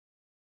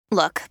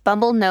Look,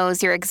 Bumble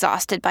knows you're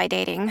exhausted by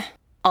dating.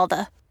 All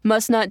the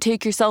must not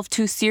take yourself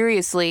too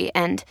seriously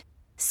and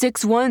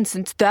 6'1"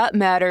 since that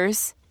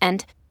matters.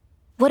 And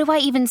what do I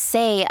even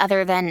say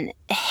other than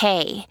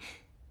hey?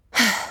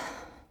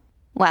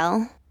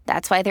 Well,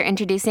 that's why they're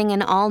introducing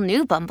an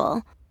all-new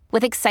Bumble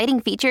with exciting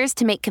features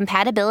to make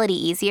compatibility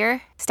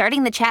easier,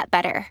 starting the chat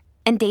better,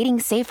 and dating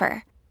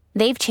safer.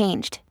 They've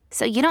changed,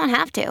 so you don't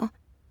have to.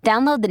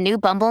 Download the new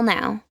Bumble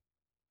now.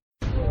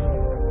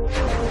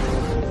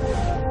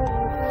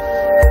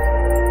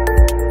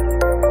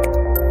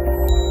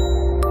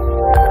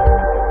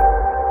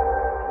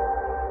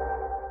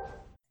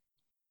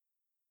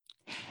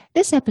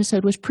 This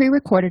episode was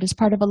pre-recorded as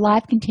part of a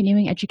live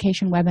continuing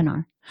education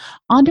webinar.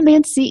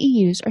 On-demand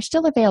CEUs are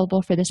still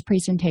available for this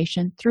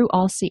presentation through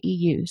All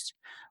CEUs.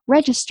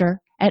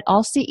 Register at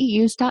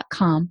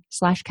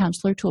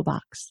allceus.com/counselor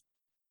toolbox.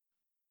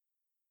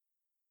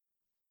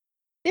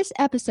 This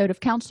episode of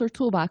Counselor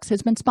Toolbox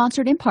has been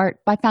sponsored in part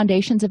by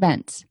Foundations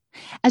Events.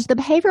 As the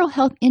behavioral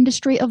health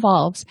industry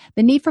evolves,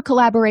 the need for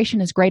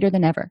collaboration is greater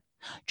than ever.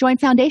 Join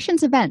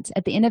Foundations Events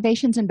at the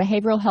Innovations in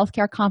Behavioral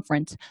Healthcare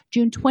Conference,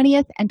 June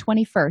 20th and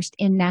 21st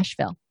in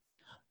Nashville.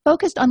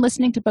 Focused on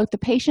listening to both the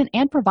patient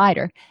and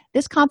provider,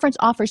 this conference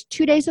offers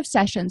 2 days of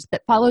sessions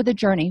that follow the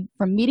journey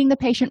from meeting the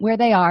patient where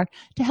they are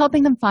to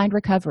helping them find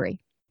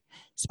recovery.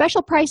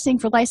 Special pricing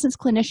for licensed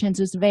clinicians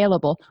is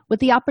available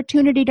with the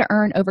opportunity to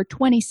earn over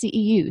 20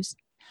 CEUs.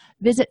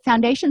 Visit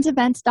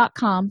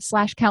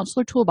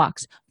foundationsevents.com/counselor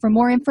toolbox for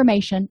more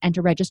information and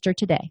to register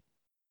today.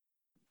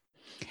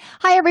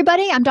 Hi,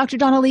 everybody. I'm Dr.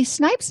 Dawn-Elise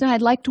Snipes, and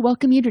I'd like to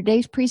welcome you to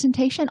today's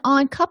presentation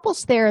on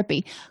couples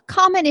therapy,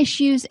 common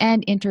issues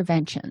and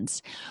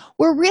interventions.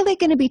 We're really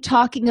going to be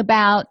talking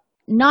about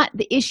not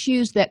the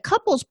issues that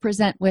couples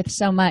present with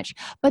so much,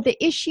 but the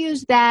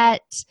issues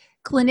that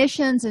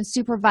clinicians and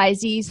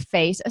supervisees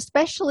face,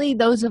 especially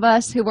those of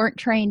us who weren't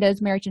trained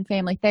as marriage and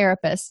family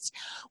therapists,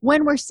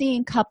 when we're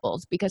seeing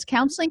couples, because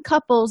counseling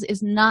couples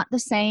is not the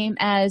same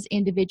as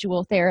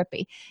individual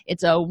therapy.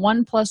 It's a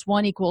 1 +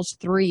 1 =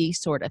 3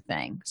 sort of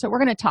thing. So we're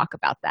going to talk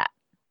about that.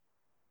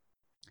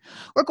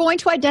 We're going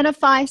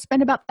to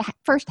spend about the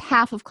first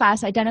half of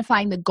class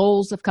identifying the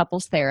goals of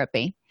couples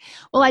therapy.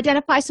 We'll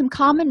identify some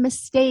common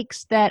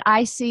mistakes that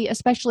I see,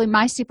 especially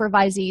my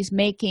supervisees,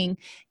 making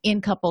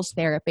in couples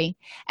therapy.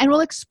 And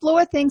we'll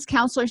explore things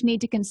counselors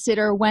need to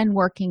consider when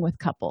working with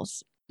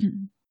couples.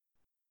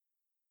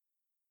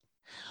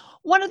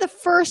 One of the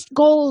first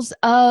goals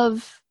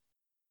of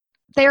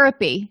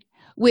therapy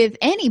with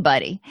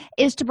anybody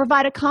is to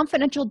provide a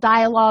confidential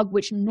dialogue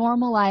which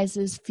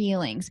normalizes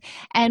feelings.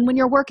 And when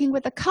you're working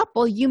with a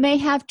couple, you may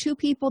have two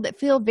people that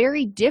feel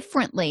very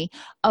differently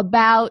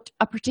about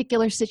a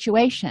particular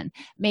situation,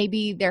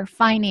 maybe their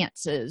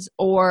finances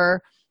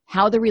or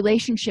how the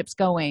relationship's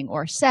going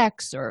or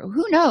sex or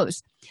who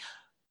knows.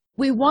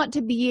 We want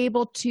to be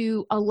able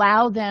to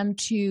allow them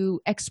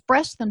to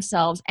express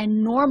themselves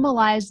and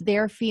normalize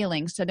their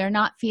feelings so they're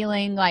not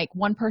feeling like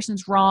one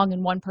person's wrong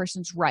and one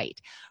person's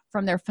right.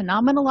 From their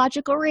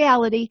phenomenological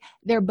reality,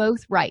 they're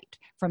both right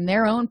from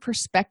their own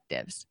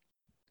perspectives.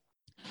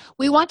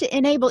 We want to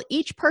enable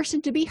each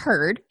person to be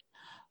heard,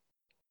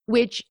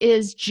 which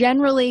is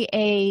generally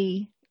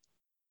a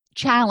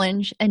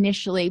challenge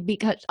initially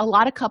because a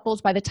lot of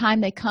couples, by the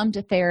time they come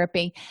to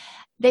therapy,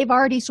 they've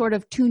already sort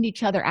of tuned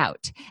each other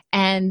out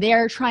and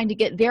they're trying to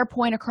get their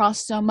point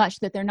across so much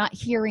that they're not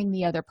hearing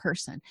the other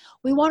person.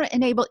 We want to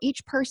enable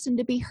each person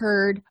to be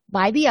heard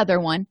by the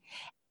other one,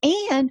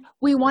 and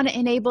we want to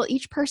enable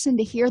each person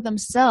to hear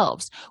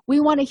themselves. We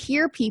want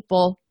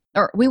people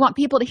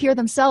to hear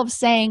themselves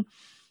saying,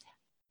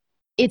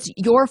 it's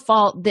your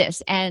fault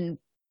this, and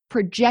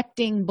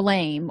projecting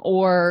blame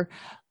or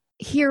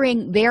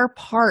hearing their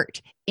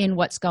part in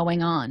what's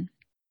going on.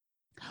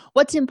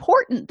 What's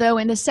important, though,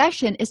 in the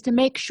session is to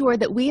make sure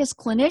that we as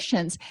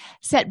clinicians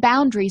set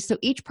boundaries so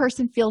each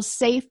person feels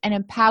safe and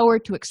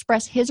empowered to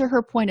express his or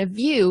her point of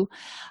view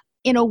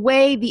in a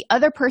way the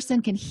other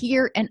person can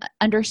hear and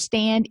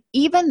understand,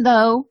 even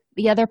though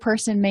the other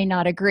person may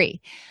not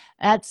agree.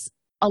 That's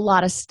a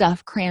lot of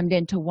stuff crammed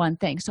into one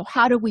thing. So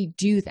how do we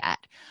do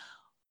that?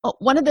 Well,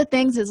 one of the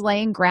things is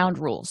laying ground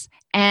rules.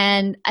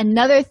 And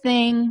another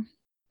thing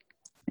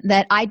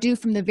that I do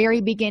from the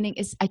very beginning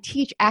is I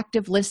teach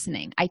active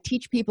listening. I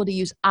teach people to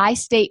use I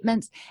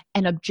statements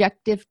and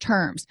objective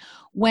terms.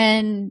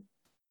 When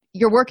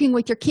you're working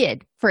with your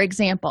kid, for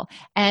example,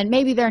 and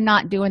maybe they're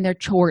not doing their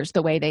chores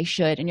the way they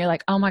should, and you're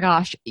like, oh my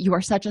gosh, you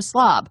are such a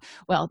slob.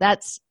 Well,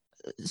 that's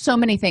so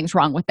many things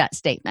wrong with that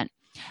statement.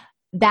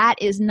 That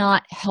is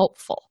not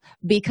helpful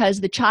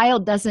because the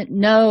child doesn't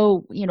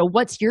know,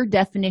 what's your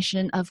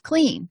definition of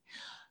clean.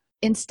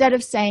 Instead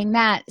of saying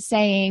that,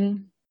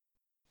 saying,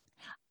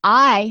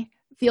 I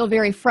feel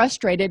very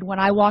frustrated when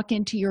I walk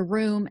into your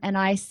room and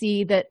I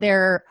see that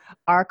there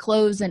are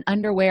clothes and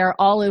underwear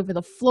all over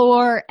the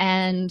floor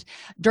and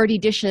dirty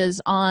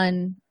dishes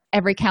on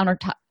every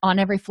countertop, on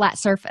every flat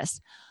surface.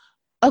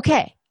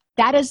 Okay,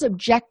 that is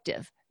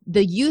objective.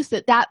 The youth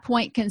at that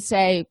point can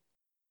say,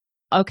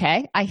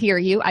 okay, I hear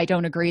you. I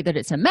don't agree that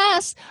it's a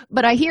mess,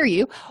 but I hear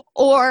you.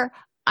 Or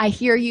I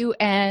hear you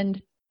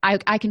and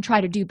I can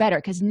try to do better,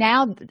 because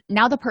now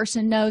the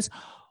person knows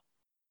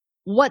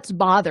what's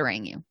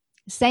bothering you.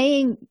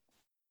 Saying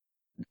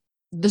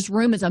this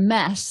room is a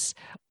mess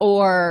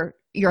or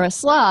you're a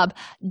slob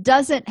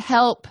doesn't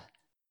help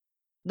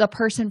the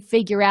person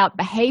figure out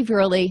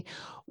behaviorally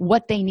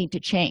what they need to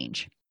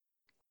change.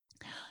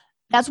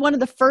 That's one of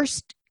the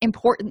first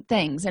important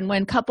things. And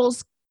when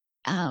couples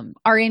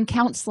are in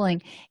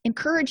counseling,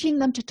 encouraging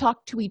them to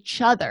talk to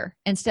each other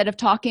instead of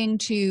talking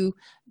to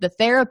the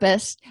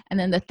therapist and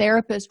then the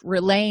therapist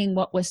relaying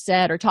what was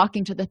said, or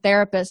talking to the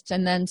therapist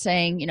and then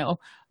saying,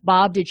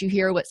 Bob, did you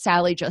hear what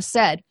Sally just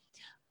said?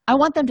 I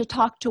want them to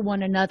talk to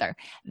one another.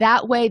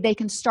 That way they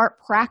can start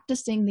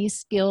practicing these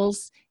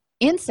skills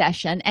in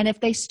session. And if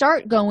they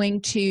start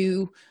going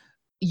to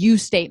you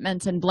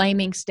statements and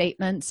blaming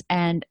statements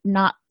and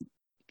not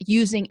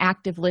using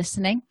active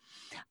listening,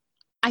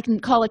 I can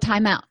call a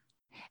timeout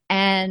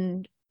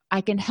and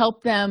I can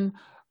help them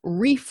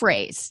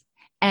rephrase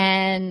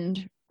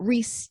and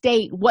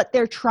restate what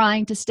they're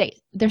trying to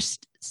state. They're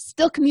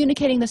still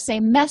communicating the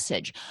same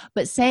message,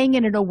 but saying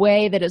it in a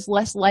way that is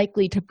less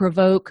likely to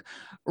provoke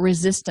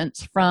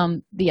resistance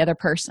from the other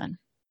person.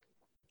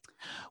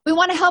 We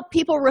want to help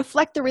people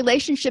reflect the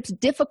relationship's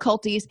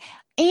difficulties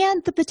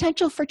and the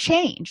potential for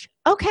change.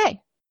 Okay,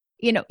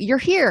 you're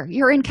here,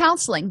 you're in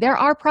counseling, there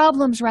are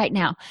problems right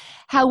now.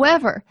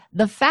 However,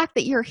 the fact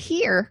that you're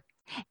here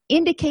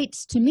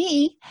indicates to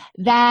me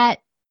that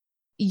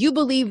you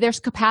believe there's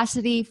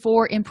capacity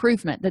for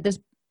improvement, that this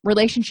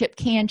relationship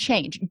can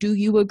change. Do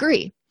you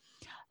agree?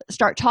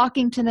 Start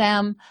talking to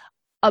them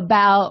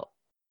about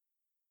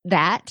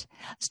that.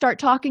 Start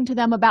talking to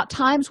them about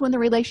times when the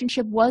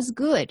relationship was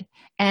good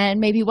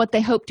and maybe what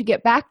they hope to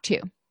get back to.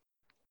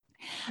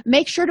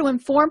 Make sure to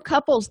inform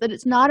couples that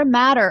it's not a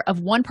matter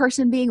of one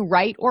person being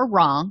right or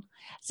wrong,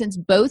 since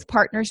both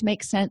partners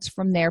make sense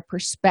from their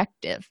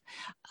perspective.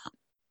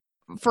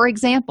 For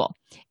example,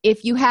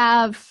 if you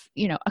have,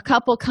 a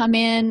couple come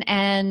in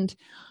and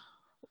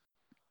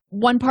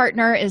one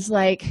partner is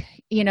like,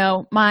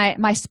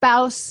 my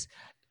spouse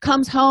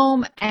comes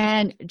home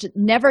and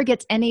never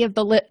gets any of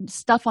the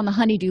stuff on the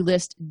honey-do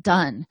list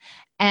done.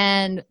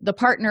 And the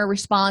partner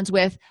responds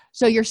with,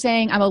 so you're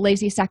saying I'm a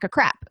lazy sack of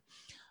crap.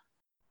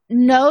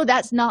 No,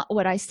 that's not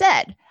what I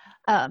said.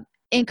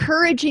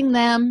 Encouraging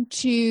them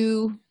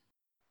to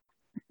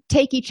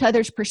take each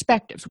other's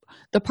perspectives.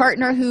 The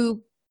partner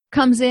who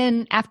comes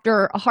in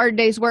after a hard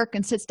day's work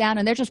and sits down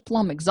and they're just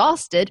plumb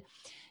exhausted,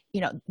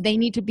 they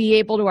need to be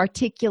able to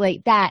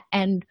articulate that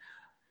and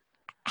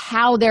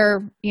how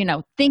they're,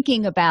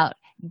 thinking about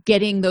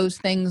getting those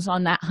things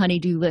on that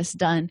honey-do list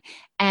done.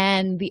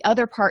 And the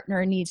other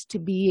partner needs to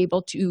be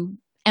able to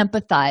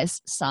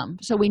empathize some.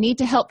 So we need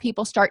to help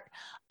people start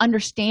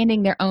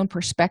understanding their own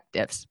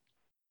perspectives.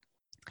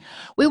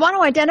 We want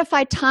to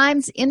identify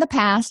times in the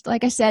past,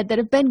 like I said, that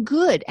have been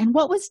good and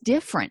what was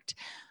different.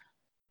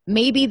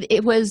 Maybe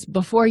it was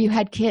before you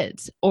had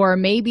kids, or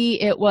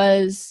maybe it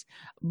was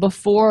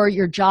before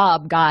your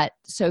job got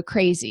so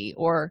crazy,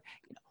 or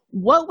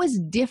what was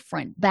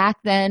different back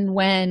then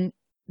when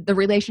the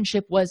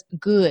relationship was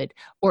good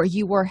or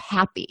you were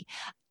happy.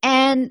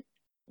 And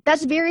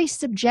that's very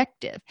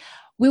subjective.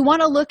 We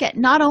want to look at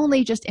not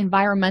only just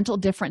environmental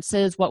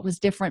differences, what was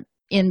different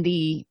in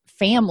the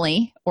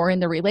family or in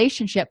the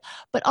relationship,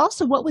 but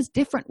also what was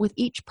different with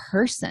each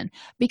person,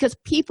 because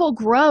people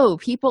grow,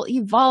 people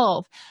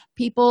evolve,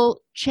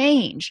 people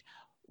change.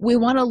 We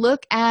want to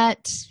look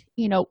at,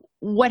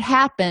 what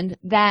happened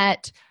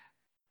that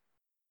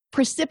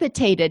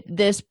precipitated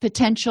this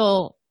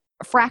potential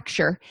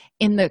fracture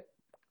in the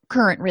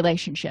current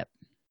relationship.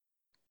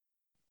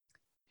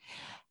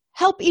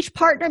 Help each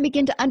partner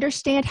begin to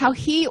understand how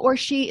he or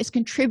she is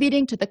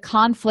contributing to the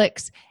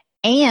conflicts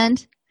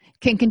and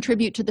can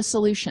contribute to the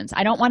solutions.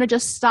 I don't want to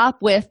just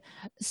stop with,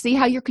 see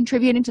how you're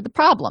contributing to the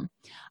problem.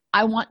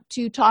 I want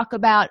to talk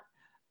about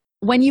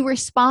when you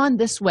respond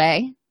this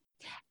way,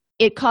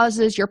 it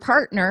causes your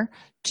partner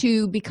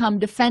to become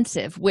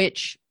defensive,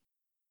 which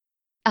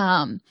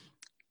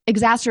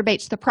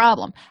exacerbates the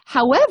problem.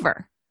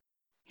 However,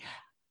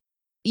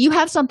 you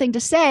have something to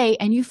say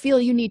and you feel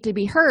you need to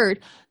be heard.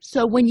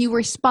 So when you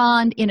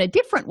respond in a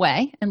different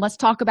way, and let's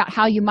talk about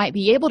how you might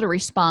be able to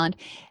respond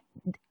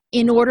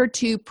in order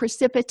to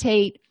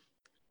precipitate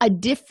a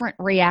different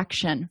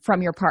reaction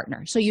from your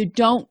partner, so you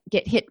don't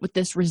get hit with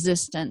this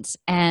resistance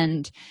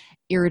and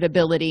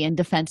irritability and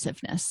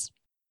defensiveness.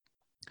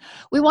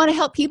 We want to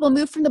help people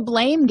move from the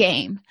blame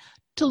game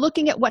to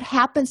looking at what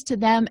happens to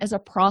them as a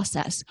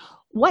process.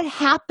 What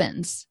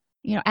happens,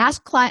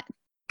 ask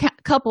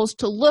couples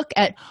to look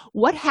at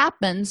what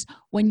happens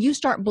when you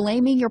start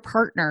blaming your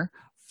partner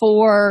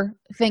for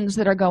things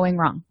that are going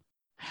wrong.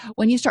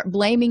 When you start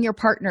blaming your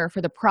partner for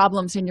the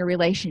problems in your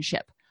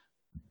relationship,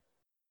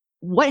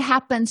 what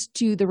happens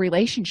to the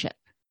relationship?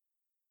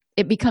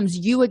 It becomes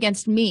you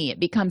against me. It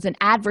becomes an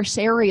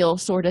adversarial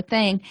sort of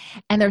thing,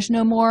 and there's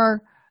no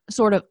more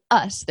sort of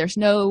us. There's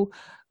no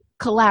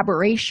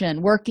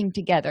collaboration, working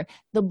together.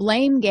 The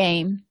blame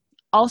game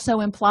also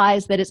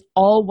implies that it's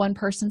all one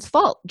person's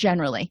fault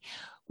generally,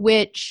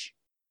 which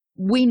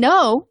we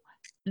know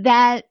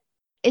that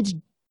it's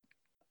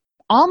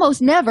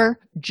almost never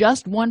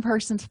just one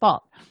person's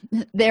fault.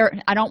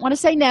 I don't want to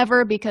say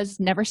never, because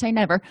never say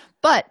never,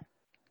 but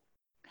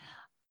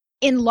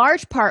in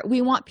large part,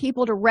 we want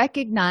people to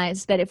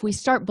recognize that if we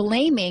start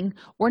blaming,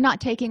 we're not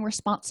taking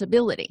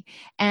responsibility.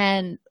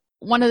 And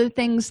one of the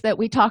things that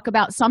we talk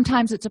about,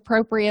 sometimes it's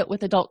appropriate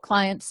with adult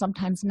clients,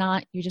 sometimes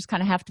not, you just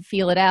kind of have to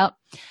feel it out,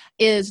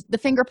 is the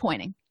finger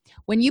pointing.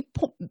 When you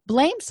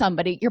blame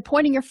somebody, you're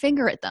pointing your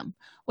finger at them.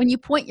 When you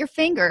point your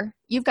finger,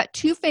 you've got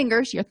 2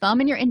 fingers, your thumb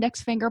and your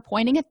index finger,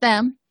 pointing at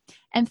them,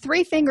 and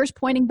 3 fingers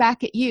pointing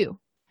back at you.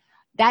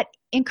 That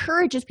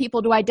encourages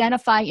people to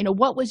identify,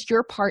 what was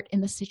your part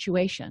in the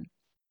situation.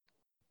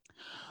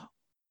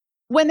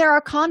 When there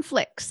are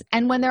conflicts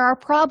and when there are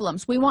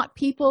problems, we want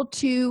people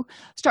to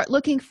start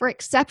looking for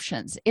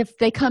exceptions. If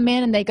they come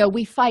in and they go,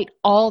 we fight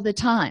all the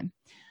time.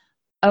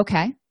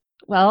 Okay,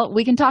 well,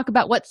 we can talk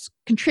about what's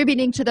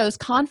contributing to those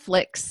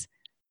conflicts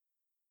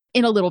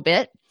in a little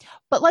bit,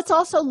 but let's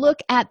also look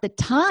at the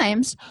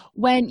times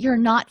when you're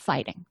not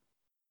fighting.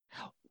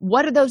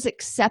 What are those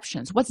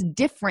exceptions? What's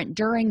different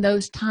during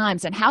those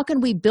times, and how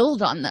can we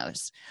build on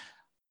those?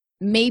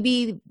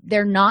 Maybe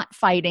they're not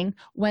fighting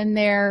when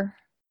they're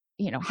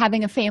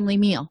having a family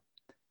meal.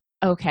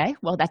 Okay,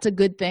 well, that's a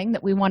good thing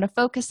that we want to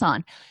focus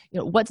on.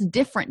 What's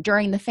different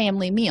during the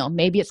family meal?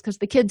 Maybe it's because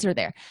the kids are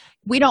there.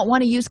 We don't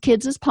want to use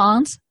kids as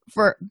pawns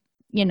for,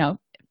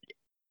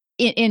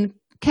 in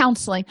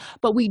counseling,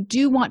 but we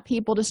do want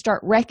people to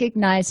start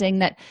recognizing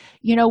that,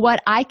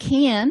 I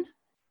can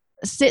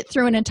sit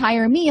through an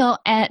entire meal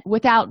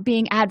without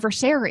being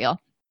adversarial.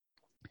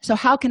 So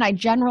how can I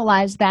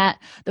generalize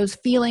those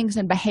feelings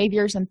and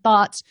behaviors and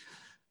thoughts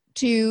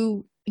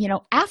to,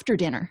 after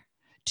dinner,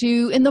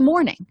 to in the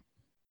morning?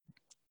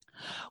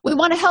 We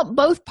want to help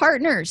both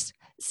partners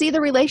see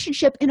the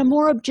relationship in a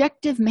more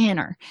objective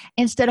manner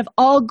instead of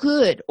all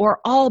good or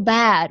all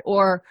bad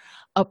or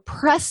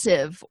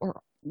oppressive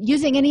or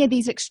using any of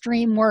these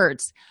extreme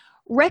words.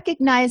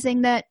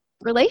 Recognizing that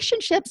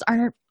relationships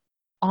are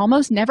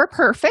almost never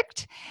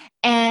perfect,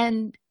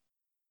 and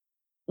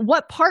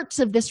what parts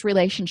of this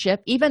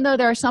relationship, even though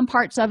there are some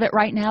parts of it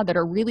right now that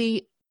are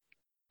really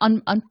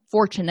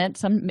unfortunate,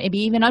 some maybe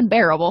even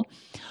unbearable,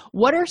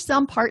 what are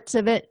some parts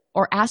of it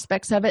or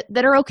aspects of it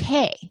that are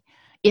okay,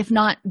 if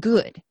not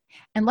good?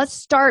 And let's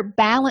start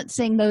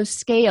balancing those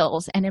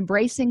scales and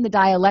embracing the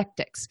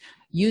dialectics,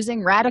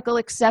 using radical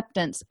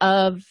acceptance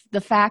of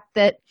the fact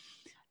that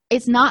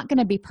it's not going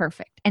to be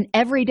perfect, and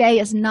every day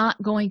is not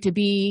going to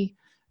be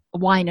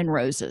wine and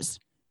roses.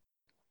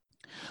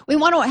 We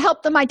want to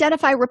help them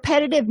identify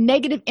repetitive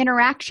negative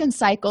interaction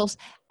cycles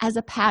as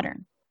a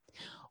pattern.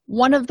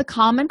 One of the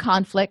common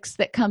conflicts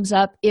that comes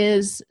up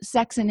is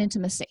sex and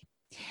intimacy.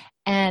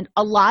 And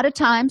a lot of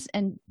times,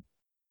 and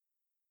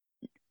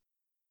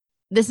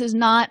this is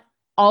not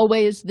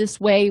always this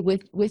way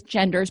with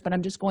genders, but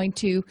I'm just going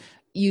to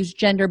use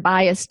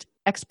gender-biased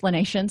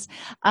explanations.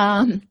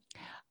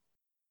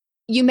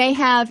 You may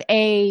have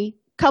a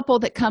couple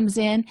that comes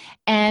in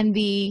and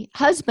the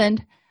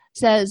husband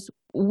says,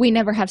 we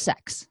never have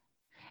sex.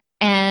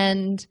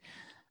 And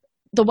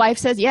the wife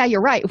says, yeah,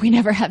 you're right, we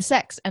never have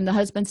sex. And the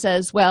husband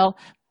says,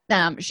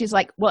 she's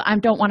like, well, I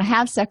don't want to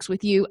have sex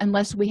with you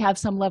unless we have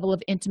some level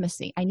of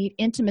intimacy. I need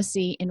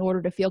intimacy in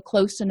order to feel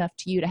close enough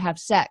to you to have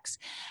sex.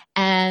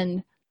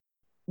 And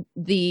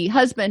the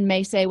husband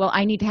may say, well,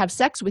 I need to have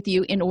sex with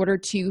you in order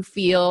to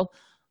feel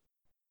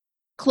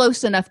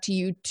close enough to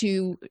you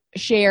to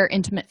share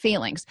intimate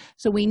feelings.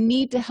 So we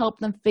need to help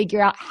them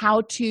figure out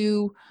how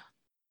to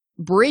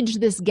bridge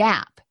this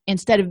gap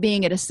instead of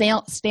being at a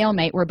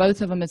stalemate where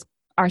both of them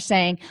are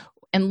saying,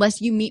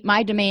 unless you meet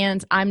my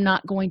demands, I'm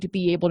not going to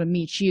be able to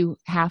meet you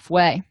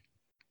halfway.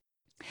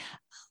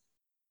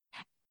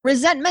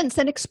 Resentments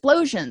and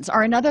explosions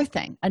are another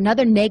thing,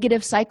 another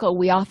negative cycle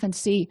we often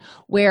see,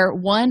 where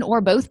one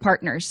or both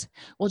partners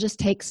will just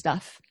take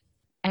stuff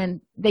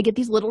and they get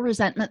these little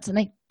resentments and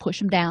they push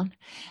them down,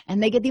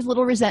 and they get these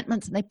little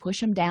resentments and they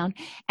push them down,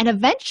 and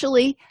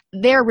eventually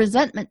their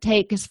resentment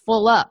tank is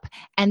full up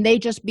and they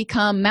just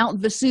become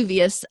Mount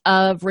Vesuvius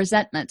of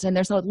resentments. And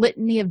there's a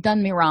litany of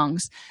done me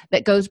wrongs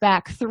that goes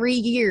back 3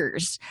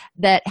 years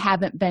that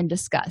haven't been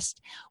discussed.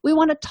 We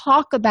want to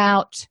talk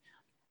about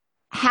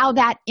how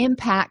that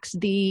impacts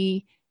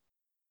the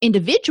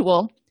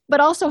individual,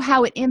 but also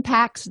how it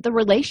impacts the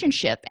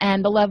relationship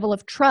and the level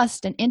of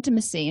trust and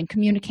intimacy and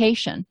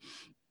communication.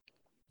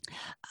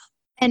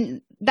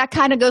 And that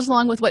kind of goes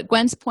along with what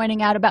Gwen's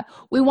pointing out about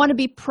we want to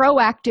be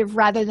proactive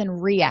rather than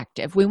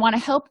reactive. We want to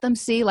help them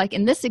see, like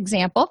in this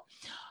example,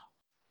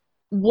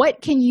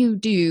 what can you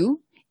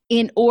do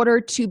in order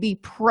to be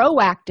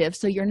proactive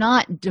so you're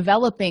not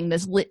developing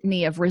this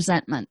litany of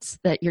resentments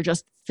that you're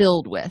just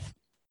filled with.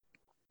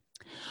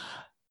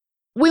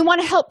 We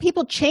want to help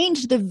people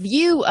change the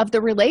view of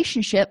the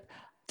relationship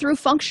through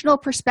functional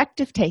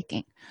perspective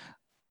taking.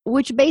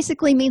 which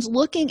basically means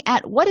looking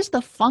at what is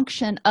the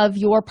function of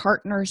your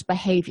partner's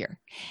behavior.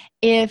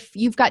 If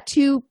you've got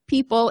two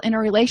people in a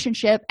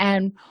relationship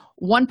and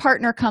one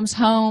partner comes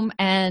home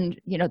and,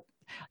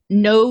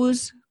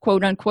 knows,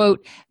 quote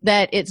unquote,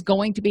 that it's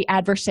going to be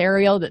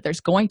adversarial, that there's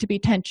going to be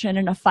tension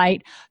and a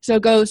fight, so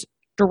goes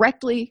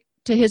directly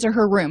to his or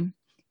her room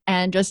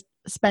and just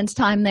spends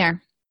time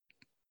there.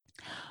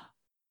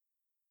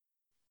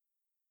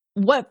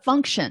 What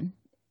function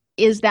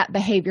is that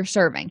behavior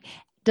serving?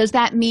 Does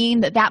that mean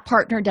that that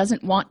partner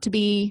doesn't want to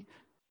be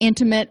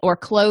intimate or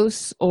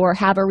close or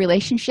have a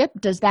relationship?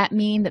 Does that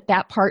mean that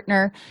that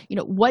partner,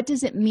 what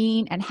does it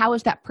mean and how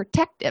is that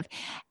protective?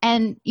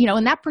 And,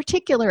 in that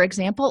particular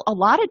example, a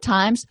lot of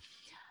times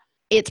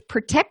it's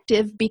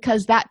protective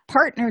because that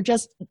partner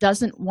just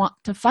doesn't want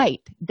to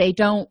fight. They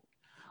don't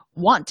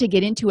want to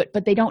get into it,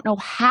 but they don't know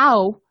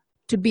how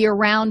to be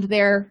around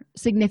their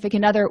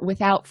significant other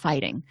without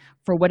fighting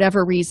for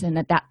whatever reason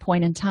at that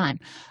point in time.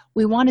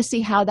 We want to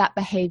see how that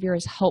behavior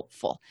is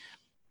helpful.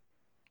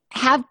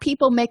 Have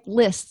people make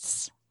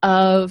lists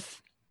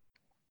of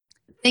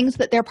things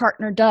that their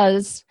partner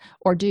does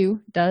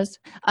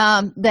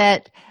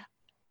that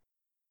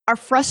are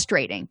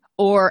frustrating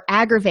or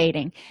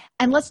aggravating.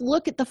 And let's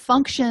look at the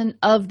function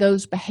of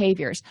those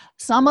behaviors.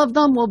 Some of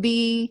them will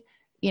be,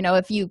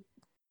 if you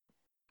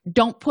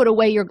don't put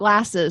away your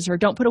glasses or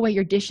don't put away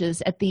your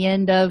dishes at the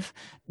end of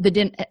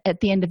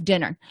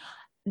dinner.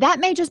 That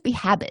may just be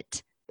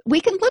habit. We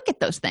can look at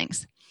those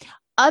things.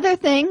 Other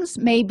things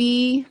may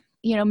be,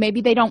 maybe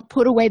they don't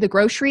put away the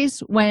groceries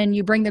when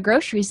you bring the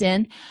groceries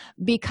in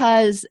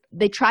because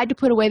they tried to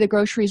put away the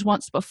groceries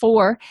once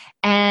before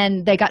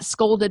and they got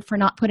scolded for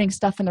not putting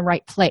stuff in the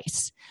right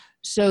place.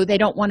 So they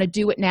don't want to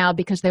do it now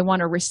because they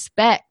want to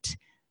respect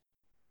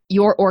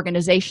your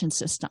organization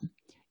system.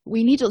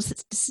 We need to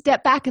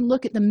step back and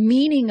look at the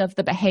meaning of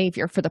the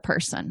behavior for the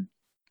person.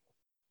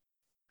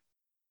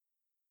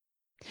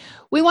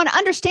 We want to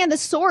understand the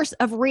source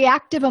of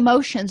reactive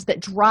emotions that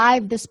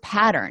drive this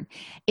pattern.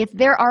 If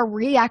there are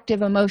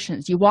reactive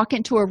emotions, you walk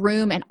into a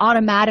room and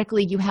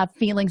automatically you have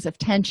feelings of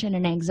tension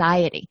and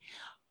anxiety.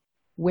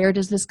 Where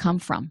does this come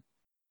from?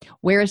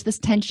 Where does this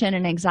tension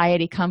and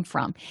anxiety come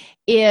from?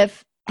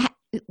 If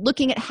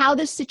looking at how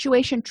this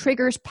situation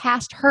triggers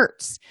past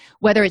hurts,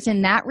 whether it's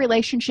in that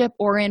relationship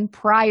or in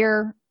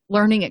prior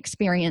learning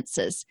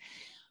experiences,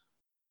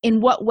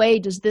 in what way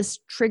does this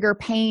trigger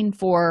pain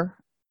for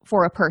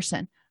a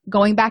person?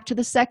 Going back to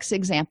the sex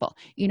example,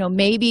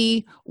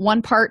 maybe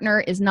one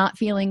partner is not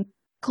feeling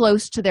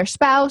close to their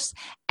spouse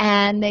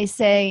and they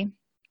say,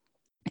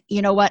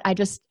 what,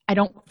 I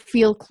don't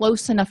feel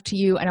close enough to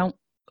you. I don't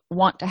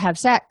want to have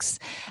sex.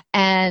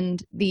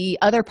 And the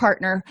other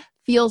partner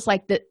feels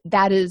like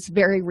that is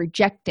very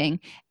rejecting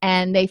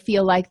and they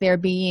feel like they're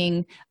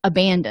being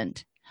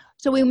abandoned.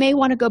 So we may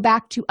want to go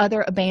back to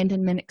other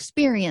abandonment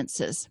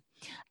experiences.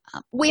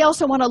 We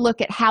also want to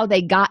look at how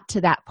they got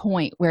to that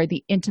point where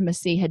the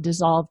intimacy had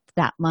dissolved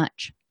that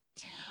much.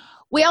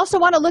 We also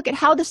want to look at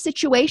how the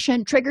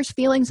situation triggers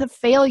feelings of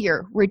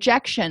failure,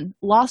 rejection,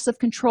 loss of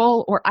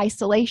control, or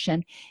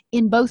isolation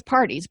in both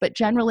parties, but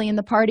generally in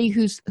the party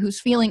who's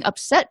feeling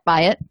upset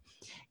by it.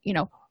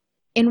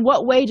 In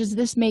what way does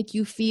this make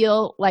you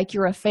feel like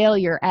you're a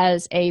failure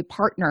as a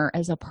partner,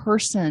 as a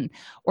person,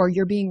 or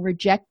you're being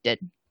rejected?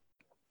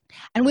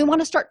 And we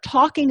want to start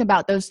talking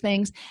about those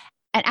things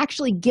and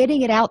actually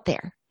getting it out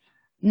there,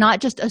 not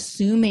just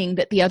assuming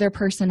that the other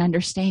person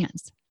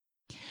understands.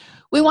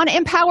 We want to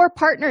empower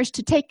partners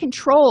to take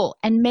control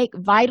and make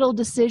vital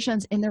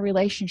decisions in the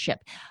relationship.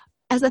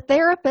 As a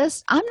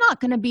therapist, I'm not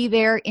going to be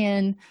there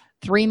in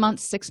 3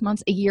 months, 6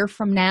 months, a year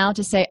from now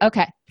to say,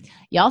 okay,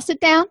 y'all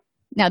sit down.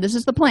 Now this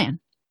is the plan.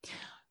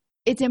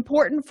 It's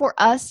important for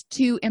us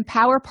to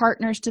empower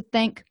partners to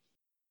think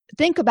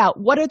about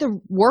what are the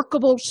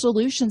workable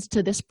solutions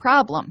to this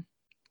problem.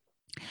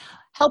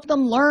 Help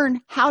them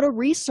learn how to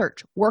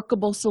research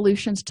workable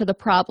solutions to the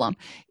problem.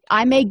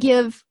 I may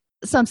give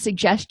some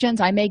suggestions,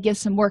 I may give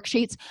some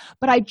worksheets,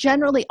 but I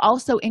generally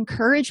also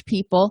encourage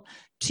people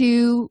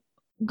to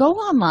go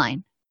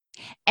online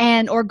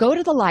or go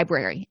to the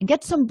library and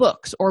get some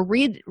books or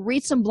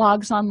read some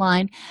blogs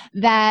online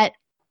that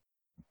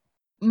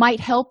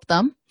might help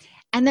them,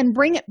 and then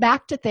bring it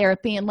back to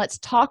therapy and let's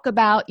talk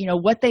about,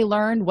 what they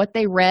learned, what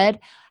they read,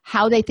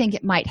 how they think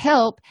it might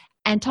help,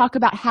 and talk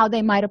about how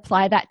they might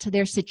apply that to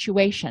their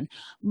situation.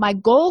 My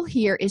goal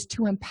here is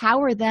to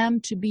empower them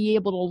to be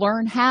able to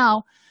learn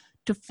how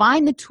to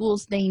find the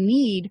tools they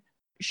need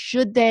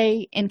should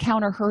they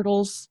encounter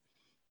hurdles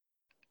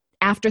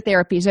after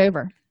therapy is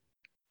over.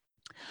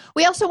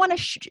 We also want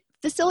to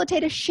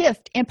facilitate a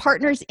shift in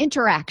partners'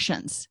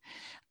 interactions.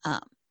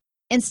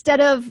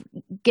 Instead of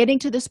getting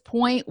to this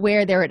point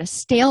where they're at a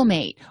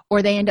stalemate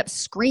or they end up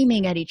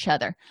screaming at each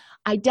other,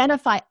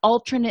 identify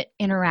alternate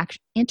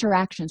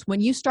interactions. When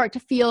you start to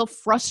feel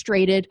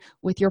frustrated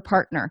with your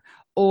partner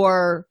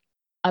or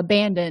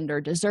abandoned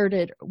or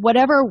deserted,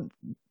 whatever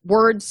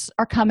words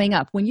are coming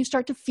up, when you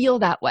start to feel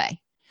that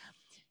way,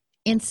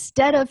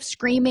 instead of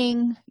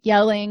screaming,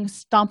 yelling,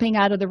 stomping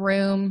out of the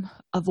room,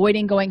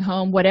 avoiding going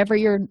home, whatever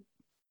your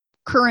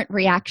current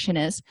reaction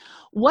is,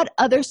 what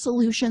other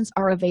solutions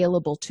are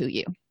available to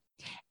you?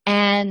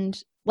 And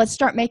let's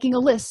start making a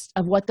list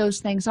of what those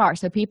things are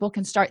so people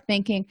can start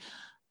thinking,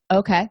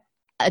 okay,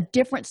 a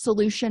different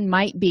solution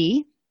might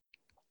be.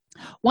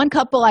 One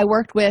couple I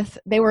worked with,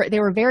 they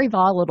were very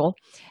volatile,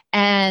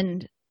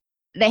 and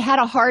they had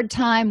a hard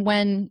time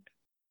when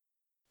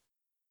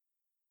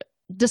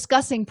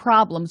discussing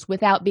problems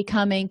without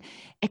becoming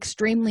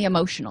extremely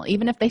emotional,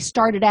 even if they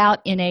started out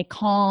in a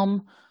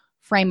calm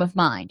frame of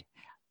mind.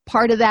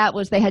 Part of that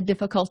was they had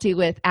difficulty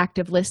with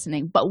active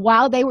listening. But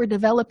while they were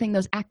developing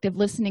those active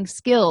listening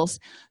skills,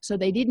 so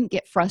they didn't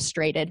get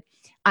frustrated,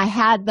 I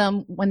had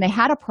them, when they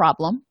had a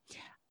problem,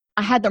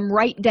 I had them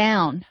write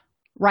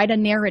a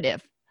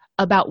narrative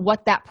about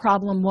what that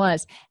problem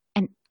was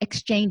and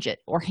exchange it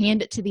or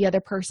hand it to the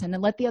other person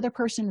and let the other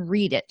person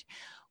read it.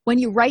 When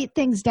you write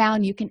things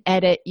down, you can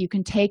edit, you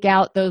can take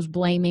out those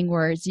blaming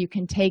words, you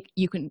can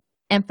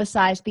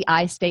emphasize the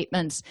I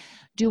statements,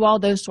 do all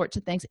those sorts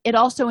of things. It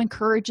also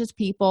encourages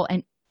people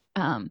and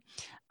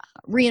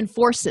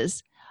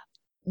reinforces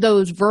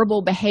those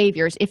verbal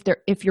behaviors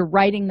if you're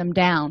writing them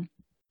down.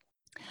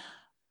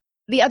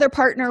 The other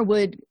partner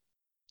would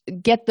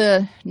get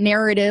the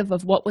narrative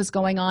of what was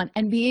going on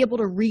and be able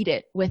to read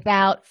it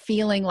without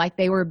feeling like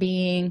they were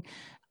being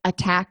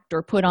attacked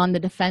or put on the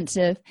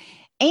defensive.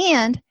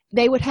 And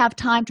they would have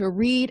time to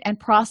read and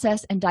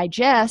process and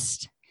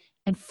digest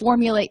and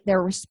formulate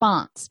their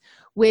response,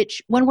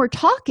 which when we're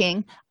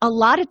talking, a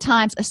lot of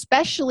times,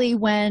 especially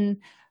when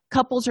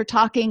couples are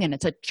talking and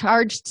it's a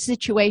charged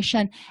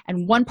situation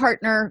and one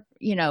partner,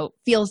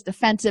 feels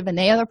defensive and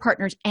the other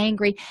partner's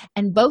angry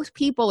and both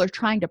people are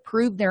trying to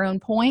prove their own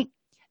point,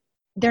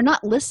 they're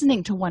not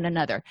listening to one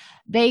another.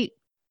 They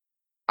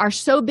are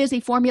so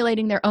busy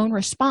formulating their own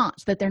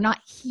response that they're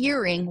not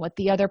hearing what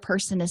the other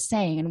person is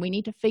saying, and we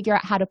need to figure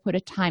out how to put a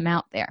time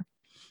out there.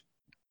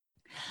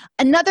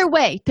 Another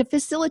way to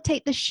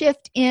facilitate the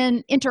shift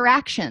in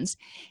interactions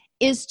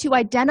is to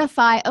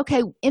identify,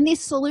 okay, in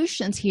these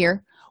solutions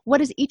here, what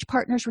is each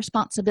partner's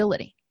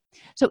responsibility?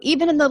 So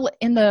even in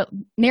the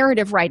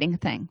narrative writing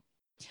thing,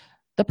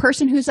 the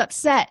person who's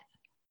upset,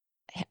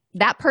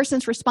 that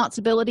person's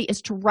responsibility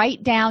is to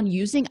write down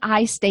using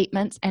I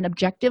statements and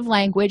objective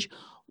language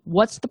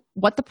what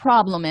the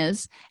problem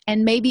is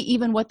and maybe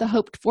even what the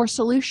hoped for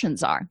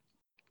solutions are.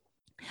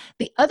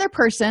 The other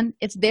person,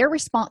 it's their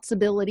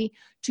responsibility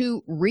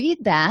to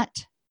read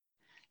that,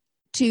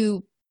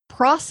 to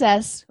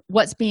process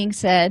what's being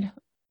said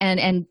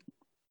and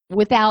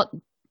without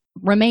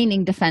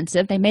remaining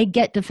defensive. They may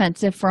get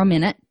defensive for a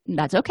minute.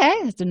 That's okay.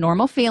 It's a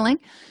normal feeling,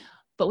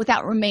 but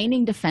without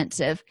remaining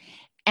defensive,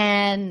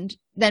 and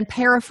then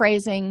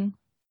paraphrasing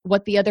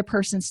what the other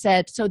person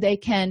said so they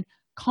can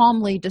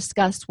calmly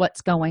discuss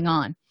what's going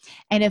on.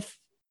 And if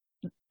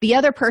the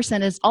other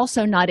person is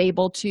also not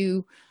able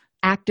to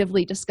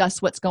actively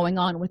discuss what's going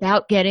on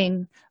without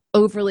getting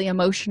overly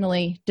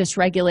emotionally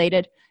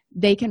dysregulated,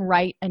 they can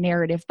write a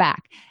narrative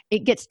back.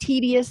 It gets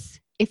tedious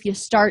if you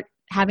start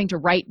having to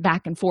write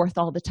back and forth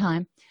all the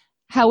time.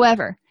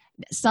 However,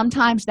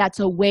 sometimes that's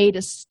a way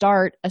to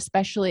start,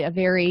 especially a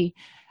very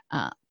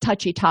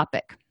touchy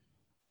topic.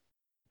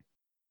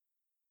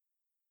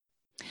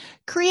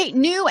 Create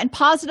new and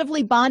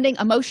positively bonding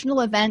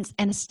emotional events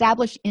and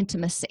establish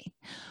intimacy.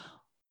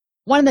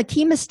 One of the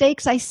key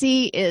mistakes I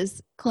see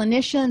is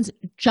clinicians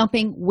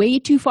jumping way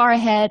too far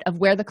ahead of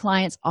where the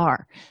clients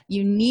are.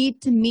 You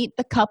need to meet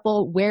the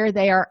couple where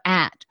they are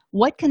at.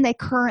 What can they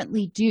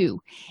currently do?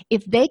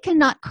 If they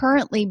cannot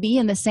currently be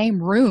in the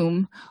same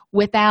room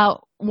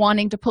without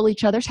wanting to pull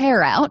each other's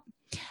hair out,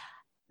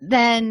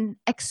 then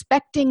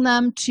expecting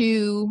them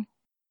to,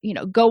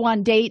 go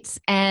on dates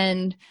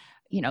and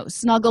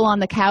snuggle on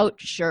the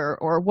couch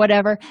or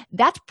whatever,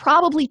 that's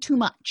probably too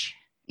much.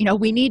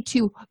 We need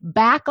to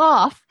back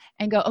off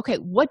and go, okay,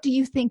 what do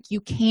you think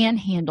you can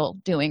handle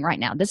doing right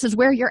now? This is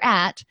where you're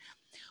at.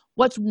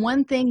 What's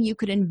one thing you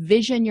could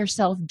envision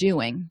yourself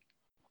doing?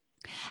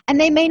 And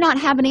they may not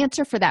have an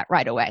answer for that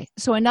right away.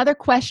 So another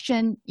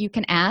question you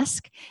can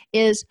ask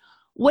is,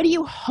 what do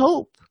you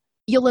hope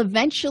you'll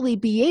eventually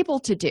be able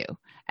to do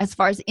as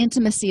far as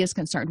intimacy is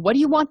concerned? What do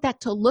you want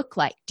that to look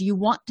like? Do you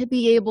want to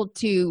be able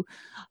to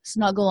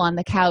snuggle on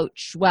the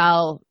couch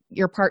while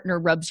your partner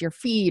rubs your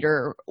feet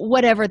or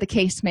whatever the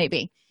case may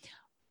be?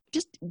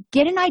 Just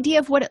get an idea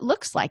of what it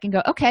looks like and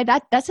go, okay,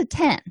 that's a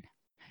 10.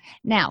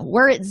 Now,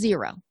 we're at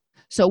 0.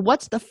 So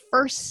what's the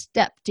first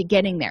step to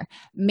getting there?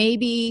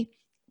 Maybe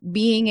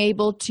being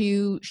able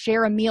to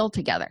share a meal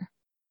together,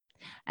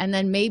 and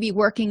then maybe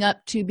working up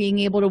to being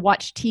able to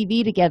watch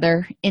TV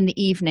together in the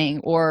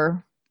evening,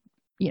 or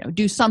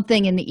do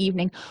something in the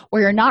evening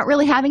where you're not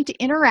really having to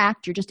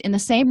interact, you're just in the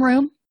same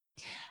room,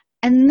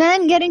 and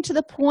then getting to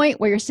the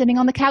point where you're sitting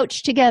on the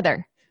couch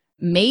together,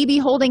 maybe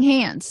holding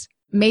hands,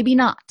 maybe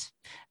not.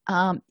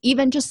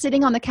 Even just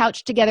sitting on the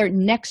couch together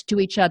next to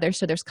each other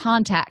so there's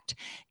contact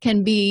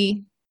can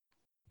be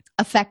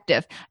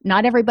effective.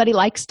 Not everybody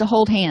likes to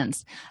hold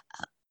hands.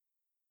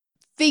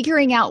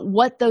 figuring out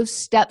what those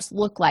steps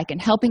look like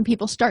and helping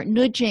people start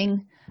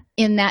nudging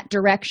in that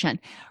direction,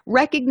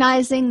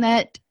 recognizing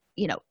that,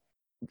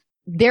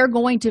 they're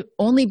going to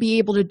only be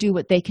able to do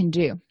what they can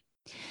do.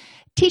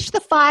 Teach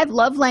the 5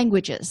 love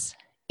languages.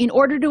 In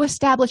order to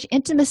establish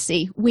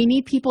intimacy, we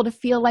need people to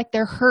feel like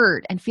they're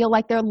heard and feel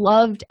like they're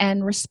loved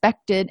and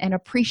respected and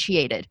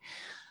appreciated.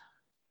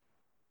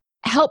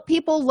 Help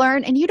people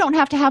learn, and you don't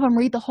have to have them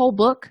read the whole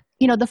book.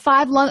 The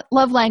 5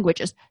 love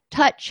languages: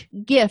 touch,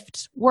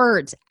 gifts,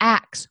 words,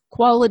 acts,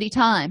 quality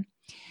time.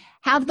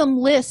 Have them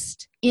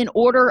list in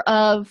order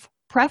of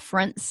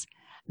preference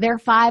their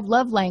 5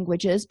 love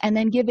languages, and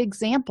then give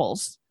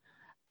examples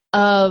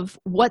of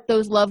what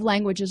those love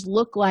languages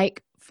look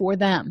like for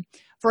them.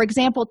 For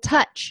example,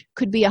 touch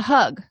could be a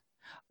hug,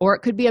 or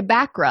it could be a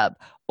back rub,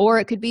 or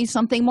it could be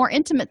something more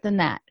intimate than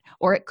that,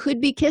 or it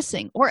could be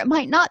kissing, or it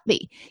might not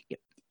be.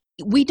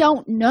 We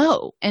don't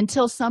know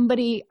until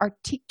somebody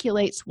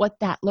articulates what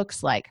that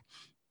looks like.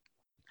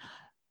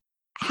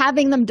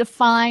 Having them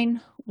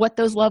define what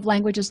those love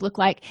languages look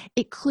like,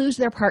 it clues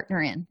their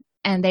partner in,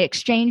 and they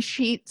exchange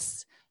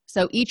sheets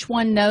so each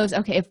one knows,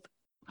 okay,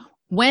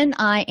 when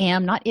I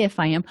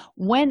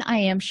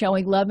am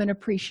showing love and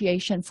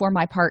appreciation for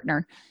my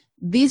partner,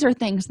 these are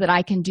things that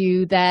I can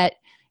do that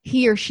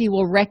he or she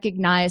will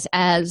recognize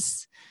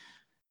as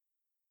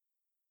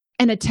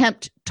an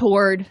attempt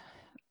toward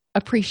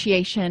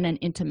appreciation and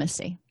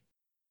intimacy.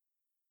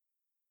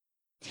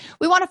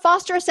 We want to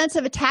foster a sense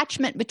of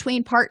attachment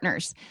between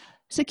partners.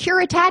 Secure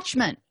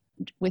attachment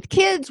with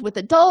kids, with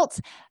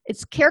adults,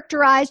 it's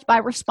characterized by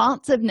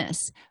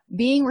responsiveness,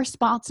 being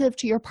responsive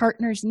to your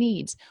partner's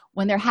needs.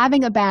 When they're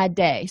having a bad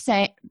day,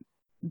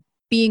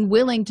 being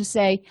willing to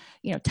say,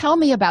 tell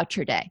me about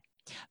your day.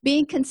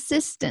 Being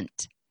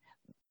consistent,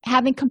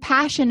 having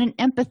compassion and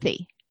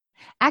empathy,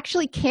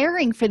 actually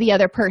caring for the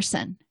other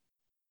person,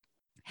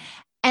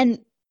 and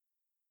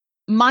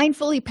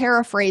mindfully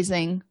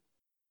paraphrasing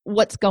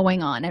what's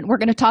going on. And we're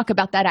going to talk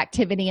about that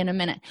activity in a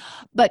minute.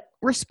 But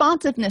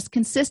responsiveness,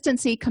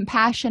 consistency,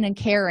 compassion, and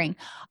caring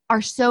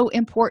are so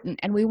important.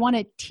 And we want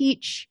to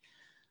teach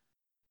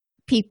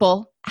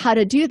people how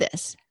to do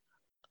this.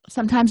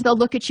 Sometimes they'll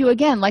look at you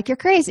again like you're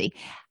crazy.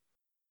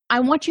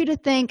 I want you to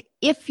think,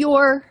 if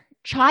your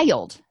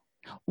child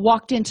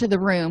walked into the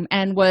room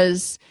and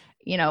was,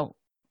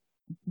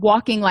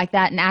 walking like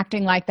that and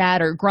acting like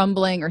that, or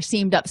grumbling or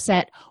seemed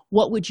upset,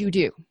 what would you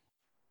do?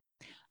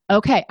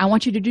 Okay, I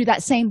want you to do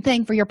that same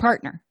thing for your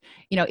partner.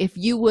 If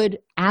you would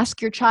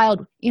ask your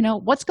child,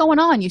 what's going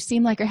on? You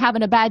seem like you're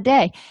having a bad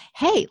day.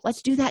 Hey,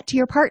 let's do that to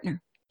your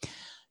partner.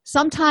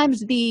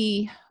 Sometimes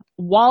the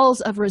walls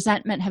of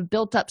resentment have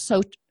built up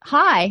so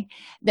high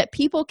that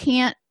people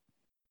can't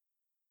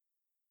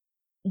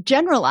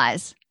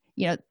generalize.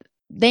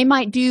 They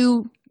might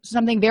do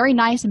something very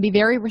nice and be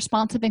very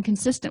responsive and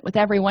consistent with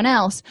everyone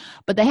else,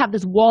 but they have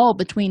this wall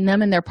between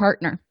them and their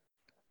partner.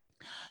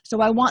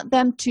 So I want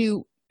them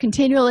to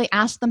continually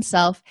ask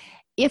themselves,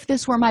 if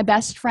this were my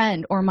best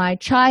friend or my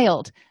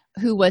child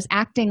who was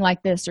acting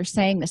like this or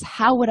saying this,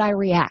 how would I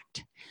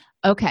react?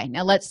 Okay,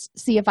 now let's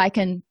see if I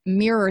can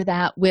mirror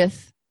that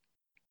with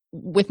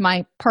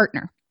my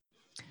partner.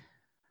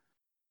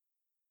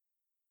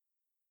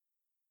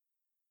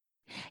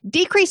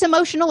 Decrease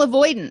emotional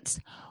avoidance.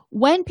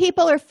 When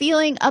people are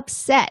feeling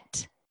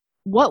upset,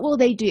 what will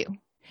they do?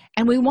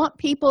 And we want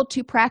people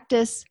to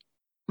practice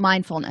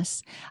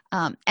mindfulness.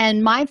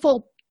 And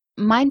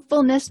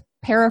mindfulness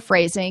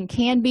paraphrasing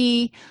can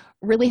be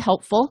really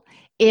helpful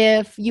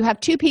if you have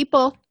 2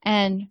 people,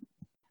 and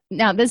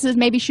now this is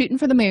maybe shooting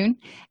for the moon,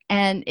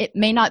 and it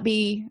may not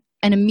be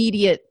an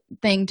immediate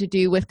thing to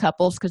do with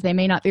couples because they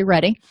may not be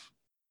ready.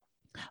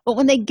 But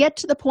when they get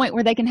to the point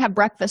where they can have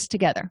breakfast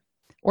together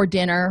or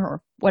dinner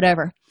or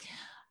whatever,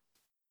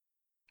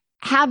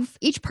 have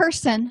each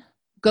person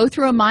go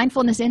through a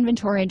mindfulness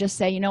inventory and just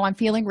say, I'm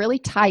feeling really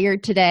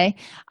tired today.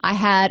 I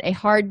had a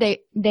hard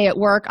day at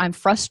work. I'm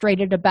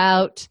frustrated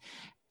about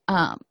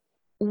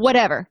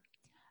whatever.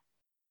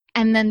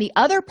 And then the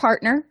other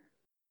partner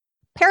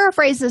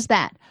paraphrases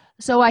that.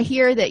 So I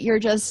hear that you're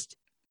just,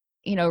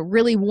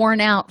 really worn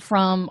out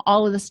from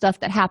all of the stuff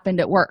that happened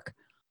at work.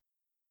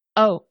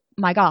 Oh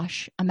my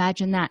gosh,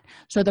 imagine that.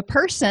 So the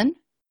person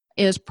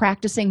is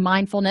practicing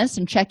mindfulness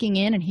and checking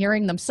in and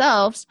hearing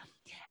themselves,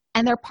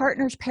 and their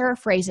partner's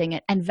paraphrasing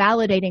it and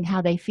validating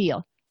how they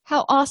feel.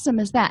 How awesome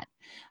is that?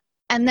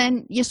 And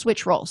then you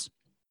switch roles.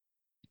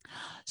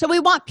 So we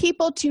want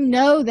people to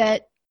know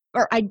that,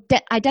 or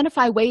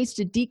identify ways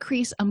to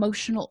decrease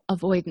emotional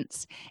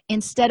avoidance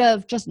instead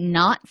of just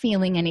not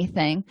feeling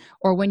anything,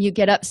 or when you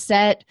get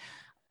upset,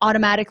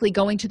 automatically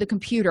going to the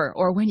computer,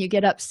 or when you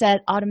get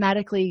upset,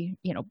 automatically,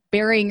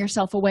 burying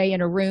yourself away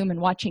in a room and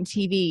watching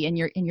TV in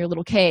your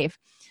little cave.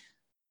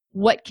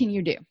 What can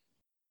you do?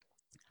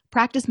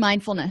 Practice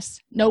mindfulness.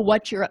 Know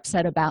what you're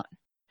upset about.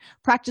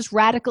 Practice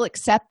radical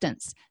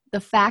acceptance.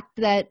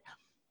 Accepting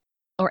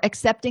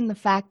the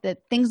fact that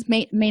things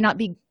may not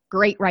be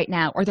great right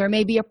now, or there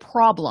may be a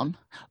problem,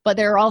 but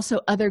there are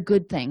also other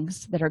good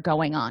things that are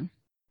going on.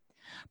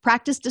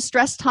 Practice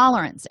distress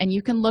tolerance, and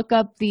you can look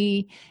up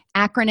the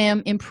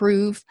acronym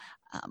IMPROVE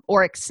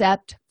or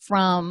ACCEPT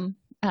from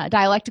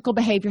dialectical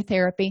behavior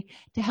therapy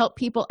to help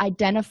people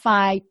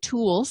identify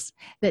tools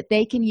that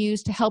they can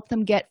use to help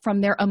them get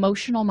from their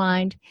emotional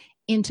mind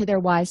into their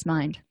wise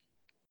mind.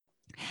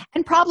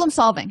 And problem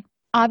solving.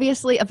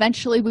 Obviously,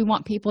 eventually we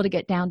want people to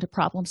get down to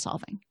problem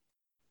solving.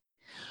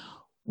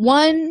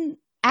 One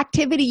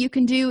activity you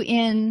can do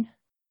in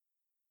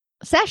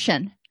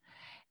session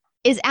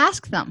is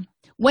ask them,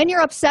 when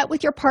you're upset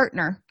with your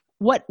partner,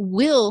 what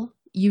will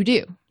you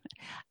do?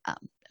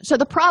 So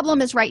the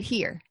problem is right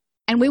here.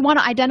 And we want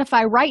to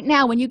identify right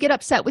now, when you get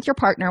upset with your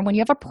partner, when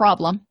you have a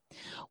problem,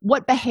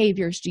 what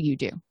behaviors do you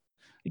do?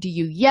 Do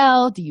you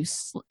yell? Do you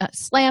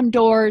slam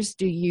doors?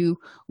 Do you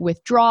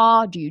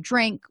withdraw? Do you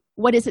drink?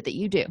 What is it that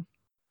you do?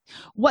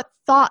 What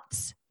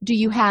thoughts do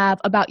you have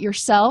about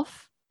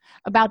yourself,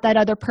 about that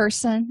other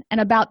person,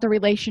 and about the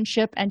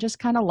relationship, and just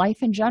kind of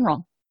life in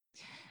general?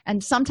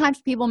 And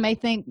sometimes people may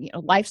think,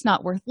 life's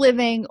not worth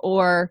living,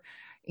 or,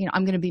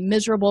 I'm going to be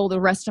miserable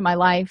the rest of my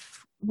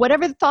life.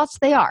 Whatever the thoughts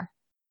they are,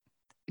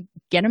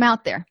 get them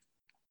out there.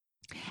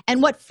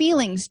 And what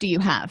feelings do you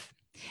have?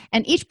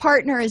 And each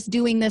partner is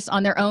doing this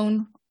on their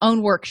own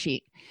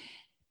worksheet,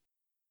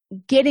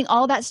 getting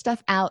all that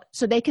stuff out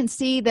so they can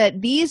see that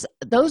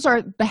those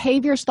are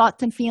behaviors,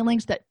 thoughts, and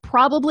feelings that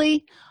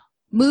probably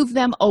move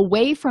them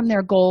away from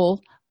their goal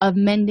of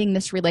mending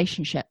this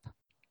relationship.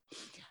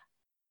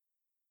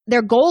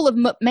 Their goal of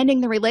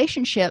mending the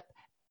relationship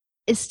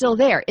is still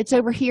there. It's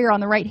over here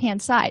on the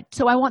right-hand side.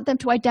 So I want them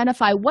to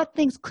identify what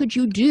things could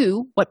you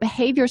do, what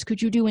behaviors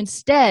could you do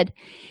instead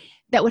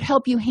that would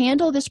help you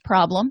handle this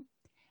problem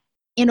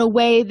in a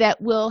way that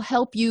will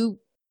help you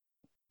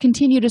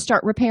continue to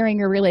start repairing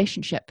your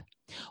relationship.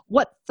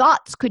 What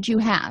thoughts could you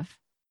have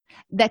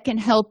that can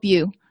help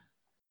you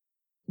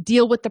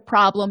deal with the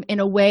problem in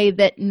a way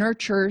that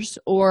nurtures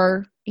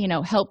or,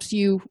 helps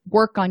you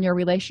work on your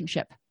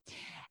relationship?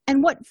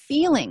 And what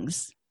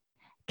feelings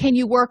can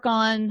you work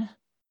on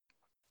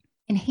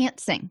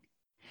enhancing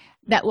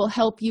that will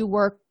help you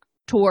work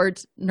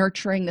towards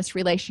nurturing this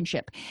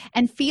relationship?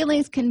 And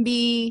feelings can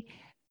be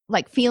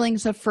like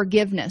feelings of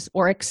forgiveness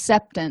or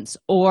acceptance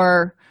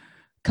or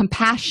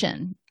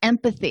compassion,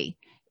 empathy.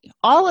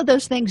 All of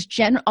those things,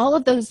 all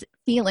of those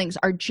feelings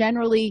are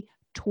generally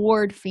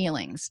toward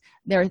feelings.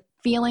 They're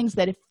feelings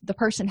that if the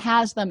person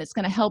has them, it's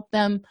going to help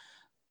them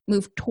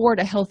move toward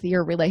a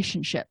healthier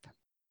relationship.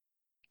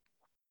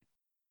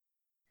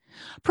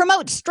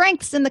 Promote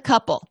strengths in the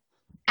couple.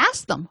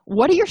 Ask them,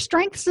 what are your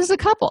strengths as a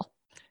couple?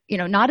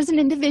 Not as an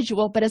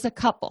individual, but as a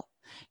couple.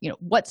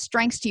 What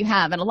strengths do you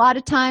have? And a lot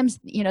of times,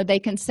 they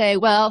can say,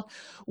 well,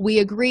 we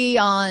agree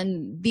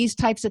on these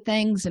types of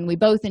things and we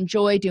both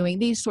enjoy doing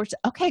these sorts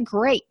of, okay,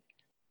 great.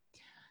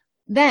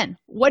 Then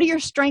what are your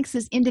strengths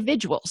as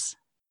individuals?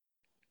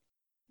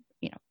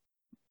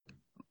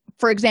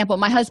 For example,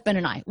 my husband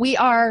and I, we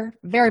are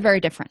very, very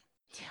different.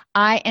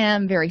 I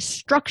am very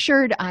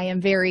structured. I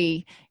am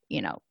very,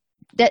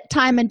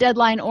 time and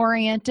deadline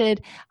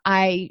oriented.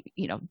 I,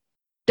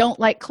 don't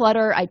like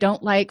clutter. I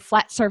don't like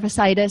flat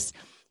surface-itis.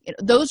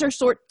 Those are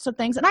sorts of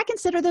things, and I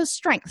consider those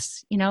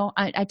strengths.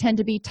 I tend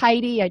to be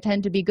tidy. I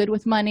tend to be good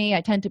with money.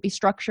 I tend to be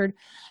structured,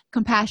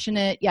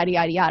 compassionate, yada,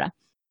 yada, yada.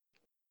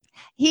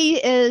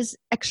 He is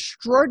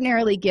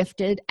extraordinarily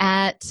gifted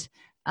at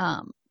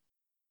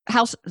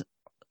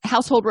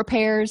household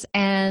repairs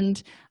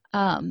and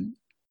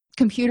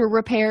computer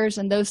repairs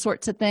and those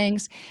sorts of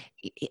things.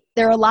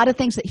 There are a lot of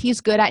things that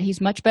he's good at.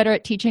 He's much better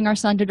at teaching our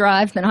son to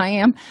drive than I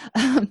am.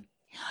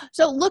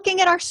 So looking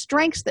at our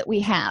strengths that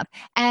we have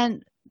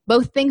and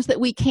both things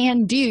that we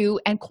can do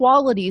and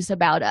qualities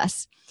about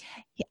us.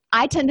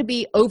 I tend to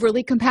be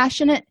overly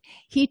compassionate.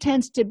 He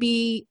tends to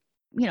be,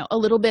 a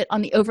little bit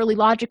on the overly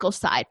logical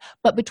side.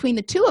 But between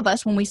the two of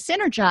us, when we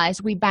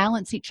synergize, we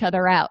balance each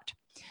other out.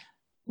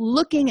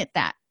 Looking at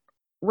that,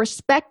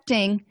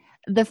 respecting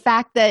the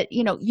fact that,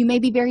 you may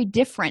be very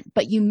different,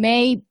 but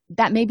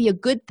that may be a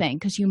good thing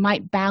because you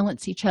might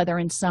balance each other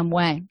in some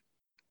way.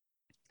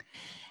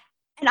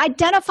 And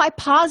identify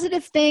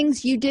positive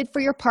things you did for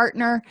your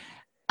partner,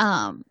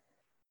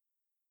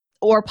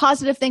 or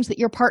positive things that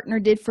your partner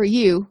did for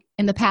you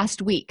in the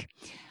past week.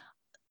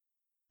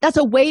 That's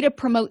a way to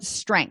promote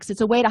strengths. It's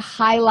a way to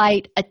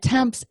highlight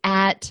attempts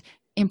at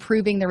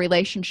improving the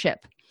relationship.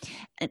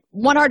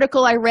 One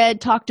article I read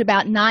talked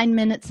about 9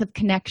 minutes of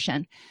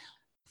connection.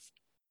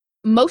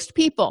 Most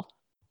people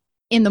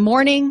in the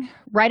morning,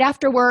 right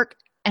after work,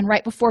 and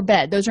right before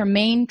bed, those are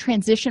main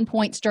transition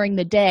points during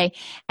the day.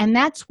 And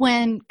that's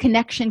when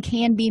connection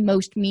can be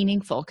most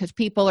meaningful because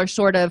people are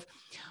sort of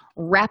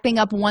wrapping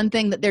up one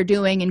thing that they're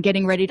doing and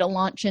getting ready to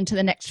launch into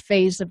the next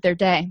phase of their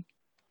day.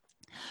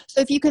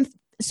 So if you can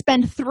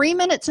spend 3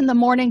 minutes in the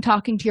morning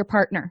talking to your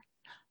partner,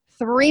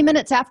 3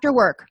 minutes after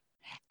work,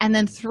 and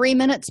then 3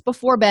 minutes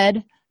before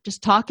bed,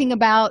 just talking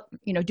about,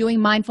 doing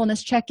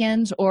mindfulness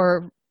check-ins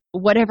or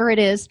whatever it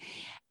is,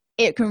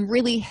 it can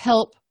really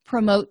help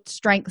promote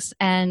strengths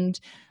and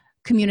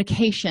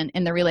communication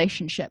in the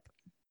relationship.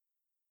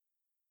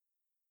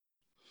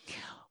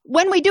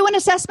 When we do an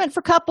assessment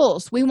for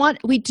couples, we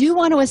do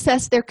want to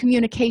assess their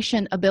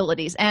communication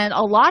abilities, and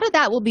a lot of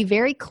that will be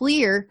very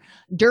clear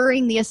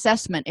during the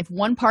assessment. If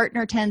one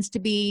partner tends to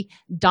be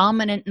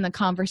dominant in the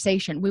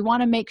conversation, we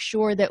want to make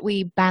sure that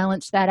we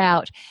balance that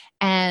out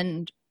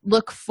and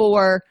look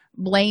for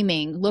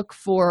blaming, look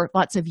for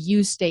lots of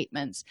you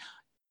statements,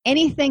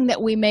 anything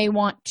that we may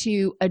want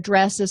to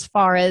address as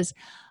far as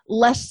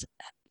less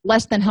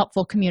than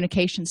helpful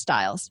communication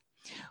styles.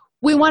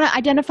 We want to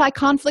identify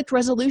conflict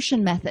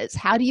resolution methods.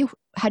 How do you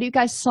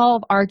guys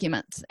solve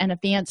arguments? And if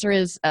the answer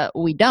is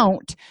we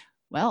don't,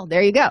 well,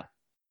 there you go.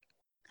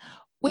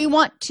 We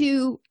want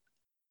to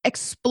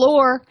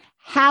explore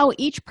how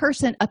each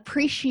person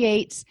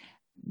appreciates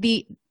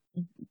the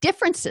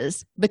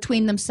differences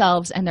between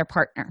themselves and their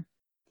partner.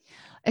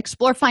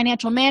 Explore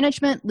financial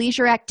management,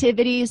 leisure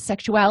activities,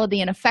 sexuality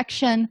and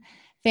affection,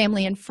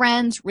 family and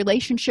friends,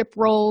 relationship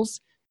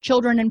roles,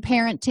 children and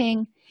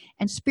parenting,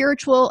 and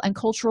spiritual and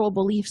cultural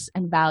beliefs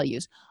and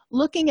values.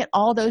 Looking at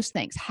all those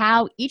things,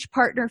 how each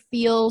partner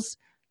feels,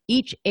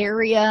 each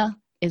area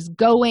is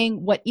going,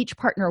 what each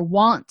partner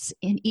wants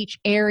in each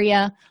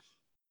area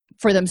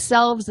for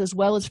themselves as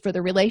well as for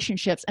the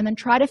relationships, and then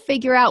try to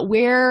figure out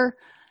where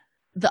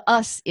the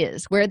us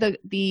is, where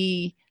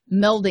the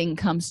melding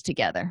comes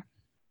together.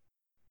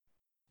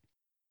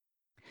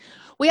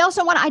 We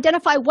also want to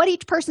identify what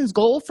each person's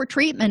goal for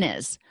treatment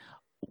is,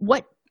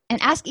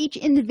 and ask each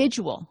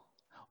individual,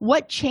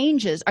 what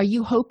changes are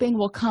you hoping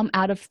will come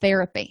out of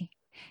therapy?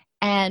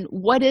 And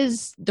what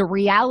is the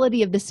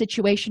reality of the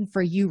situation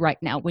for you right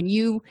now? When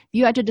you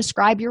had to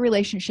describe your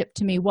relationship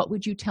to me, what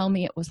would you tell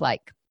me it was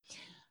like?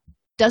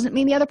 Doesn't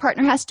mean the other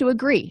partner has to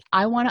agree.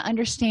 I want to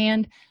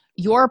understand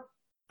your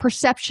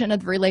perception of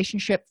the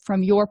relationship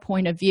from your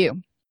point of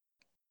view.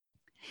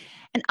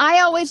 And I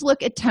always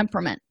look at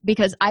temperament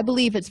because I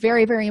believe it's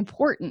very, very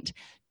important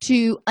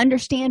to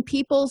understand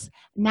people's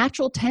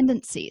natural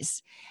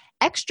tendencies.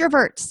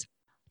 Extroverts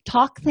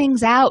talk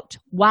things out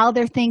while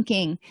they're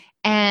thinking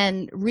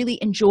and really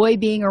enjoy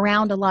being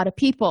around a lot of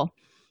people.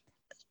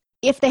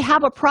 If they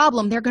have a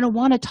problem, they're going to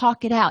want to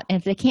talk it out. And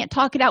if they can't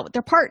talk it out with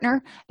their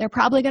partner, they're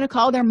probably going to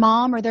call their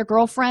mom or their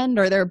girlfriend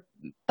or their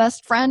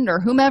best friend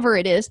or whomever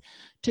it is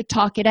to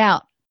talk it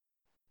out.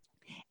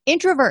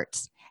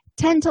 Introverts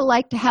tend to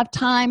like to have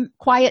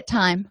quiet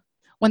time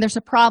when there's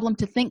a problem,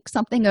 to think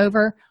something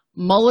over,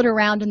 mull it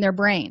around in their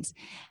brains.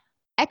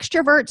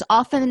 Extroverts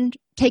often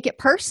take it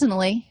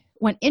personally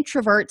when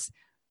introverts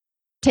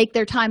take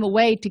their time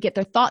away to get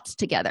their thoughts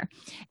together.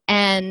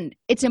 And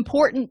it's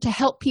important to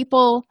help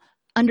people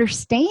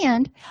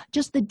understand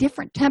just the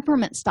different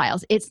temperament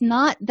styles. It's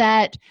not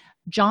that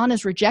John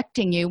is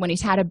rejecting you when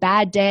he's had a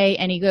bad day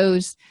and he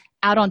goes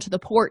out onto the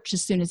porch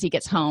as soon as he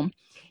gets home.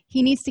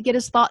 He needs to get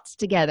his thoughts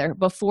together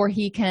before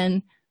he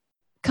can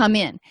come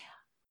in.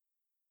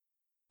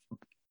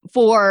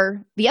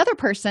 For the other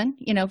person,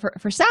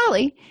 for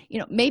Sally,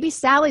 maybe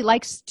Sally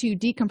likes to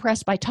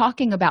decompress by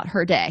talking about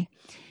her day.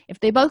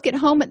 If they both get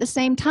home at the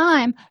same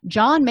time,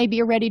 John may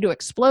be ready to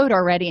explode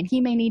already, and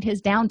he may need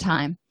his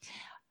downtime.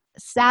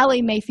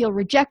 Sally may feel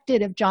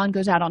rejected if John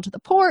goes out onto the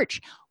porch.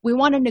 We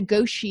want to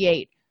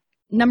negotiate.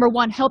 Number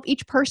one, help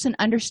each person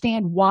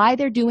understand why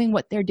they're doing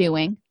what they're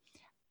doing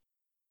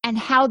and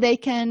how they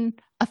can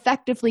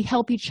effectively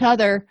help each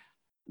other,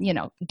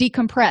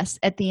 decompress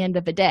at the end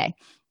of the day.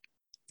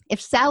 If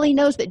Sally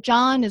knows that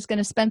John is going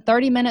to spend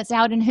 30 minutes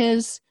out in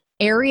his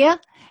area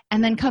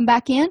and then come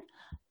back in,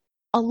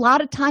 a lot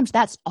of times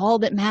that's all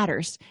that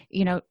matters.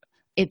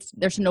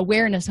 There's an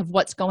awareness of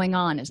what's going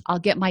on. Is I'll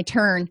get my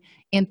turn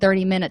in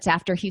 30 minutes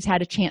after he's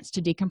had a chance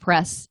to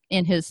decompress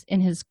in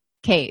his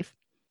cave.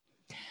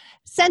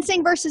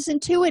 Sensing versus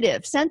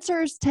intuitive.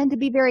 Sensors tend to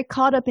be very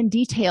caught up in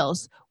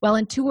details, while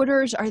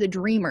intuitors are the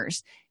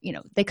dreamers.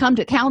 They come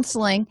to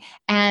counseling,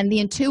 and the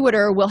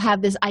intuitor will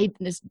have this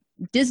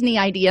Disney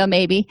idea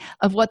maybe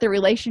of what the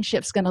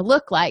relationship's going to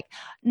look like.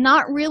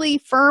 Not really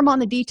firm on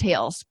the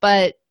details,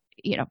 but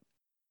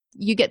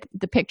you get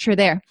the picture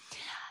there.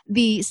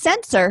 The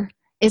sensor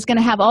is going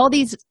to have all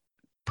these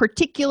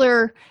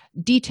particular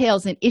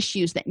details and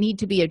issues that need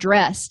to be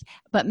addressed,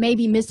 but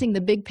maybe missing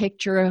the big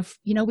picture of,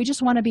 we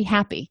just want to be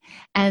happy.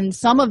 And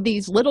some of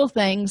these little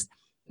things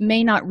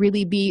may not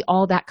really be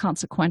all that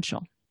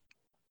consequential.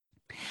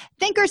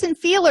 Thinkers and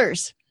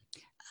feelers.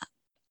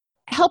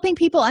 Helping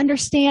people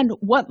understand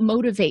what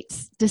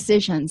motivates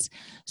decisions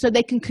so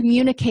they can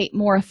communicate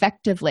more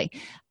effectively.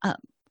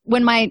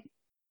 When I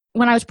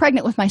was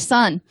pregnant with my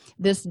son,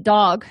 this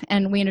dog,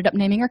 and we ended up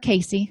naming her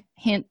Casey,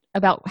 hint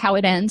about how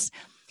it ends,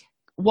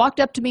 walked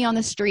up to me on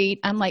the street.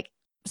 I'm like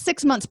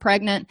 6 months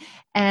pregnant,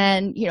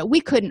 and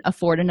we couldn't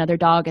afford another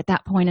dog at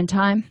that point in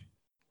time.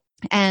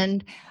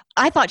 And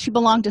I thought she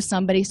belonged to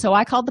somebody, so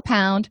I called the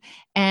pound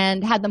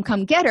and had them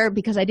come get her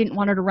because I didn't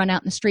want her to run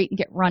out in the street and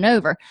get run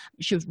over.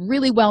 She was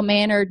really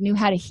well-mannered, knew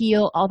how to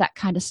heel, all that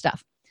kind of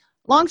stuff.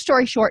 Long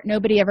story short,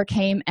 nobody ever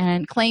came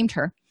and claimed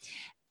her.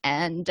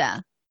 And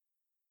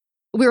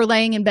we were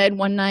laying in bed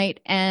one night,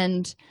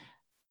 and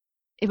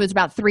it was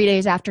about 3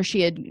 days after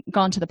she had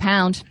gone to the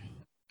pound.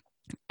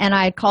 And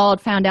I had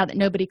called, found out that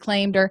nobody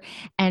claimed her,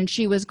 and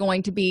she was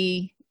going to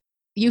be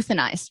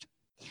euthanized.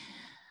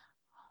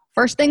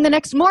 First thing the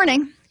next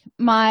morning,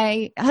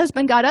 my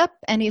husband got up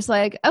and he's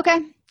like, okay,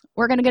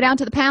 we're going to go down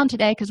to the pound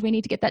today because we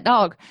need to get that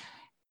dog.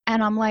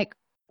 And I'm like,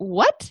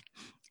 what?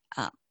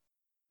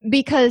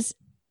 Because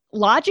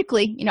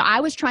logically,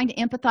 I was trying to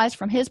empathize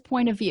from his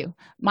point of view.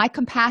 My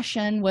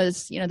compassion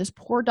was, this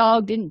poor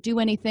dog didn't do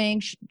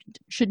anything,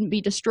 shouldn't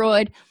be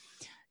destroyed.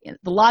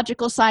 The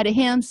logical side of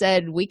him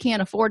said, we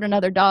can't afford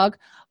another dog.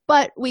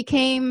 But we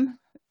came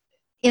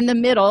in the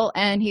middle,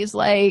 and he's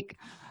like,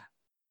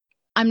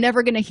 I'm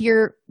never going to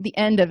hear the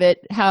end of it,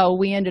 how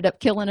we ended up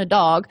killing a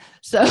dog,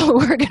 so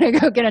we're going to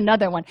go get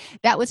another one.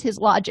 That was his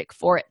logic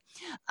for it.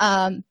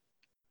 I'm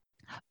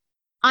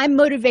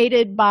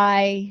motivated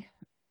by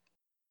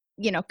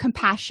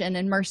compassion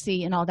and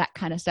mercy and all that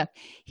kind of stuff.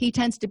 He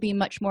tends to be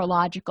much more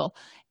logical,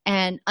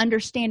 and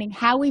understanding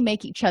how we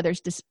make each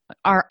other's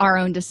our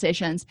own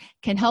decisions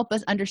can help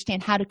us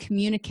understand how to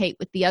communicate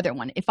with the other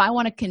one. If I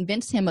want to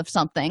convince him of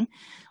something,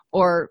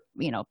 or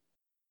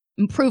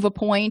improve a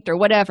point or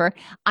whatever,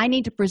 I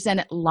need to present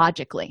it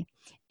logically.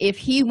 If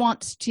he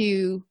wants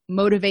to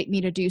motivate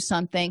me to do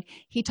something,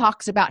 he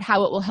talks about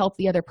how it will help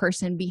the other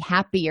person be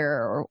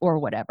happier or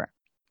whatever.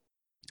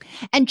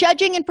 And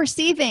judging and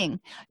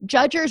perceiving.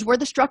 Judgers, we're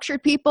the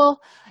structured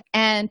people,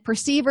 and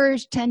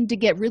perceivers tend to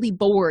get really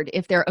bored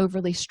if they're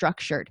overly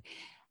structured.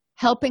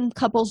 Helping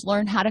couples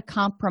learn how to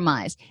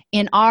compromise.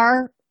 In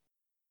our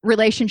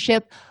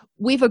relationship,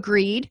 we've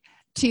agreed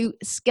to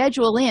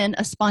schedule in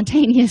a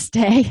spontaneous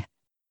day.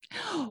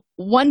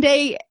 One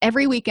day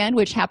every weekend,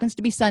 which happens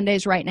to be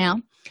Sundays right now,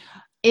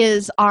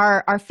 is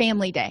our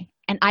family day.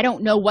 And I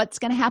don't know what's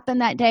going to happen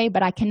that day,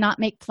 but I cannot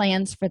make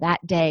plans for that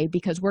day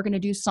because we're going to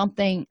do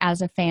something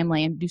as a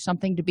family and do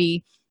something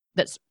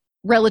that's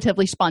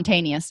relatively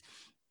spontaneous.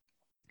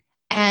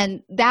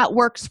 And that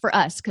works for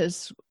us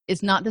because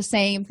it's not the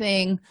same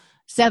thing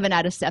 7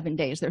 out of 7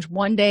 days. There's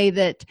one day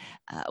that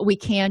we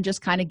can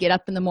just kind of get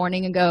up in the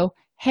morning and go,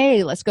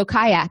 hey, let's go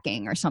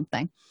kayaking or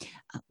something.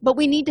 But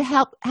we need to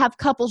have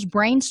couples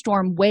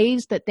brainstorm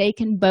ways that they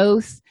can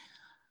both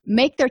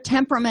make their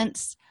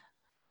temperaments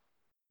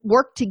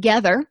work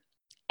together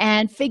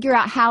and figure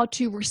out how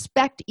to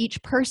respect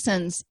each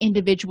person's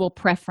individual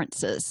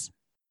preferences.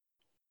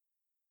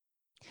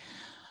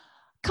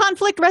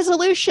 Conflict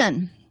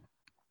resolution.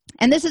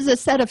 And this is a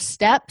set of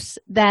steps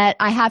that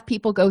I have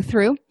people go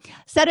through.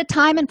 Set a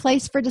time and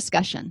place for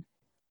discussion.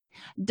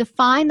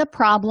 Define the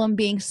problem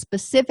being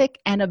specific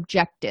and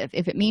objective.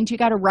 If it means you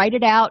got to write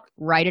it out,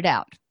 write it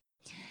out.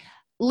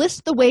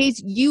 List the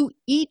ways you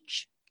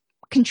each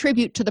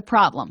contribute to the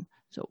problem.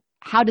 So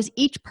how does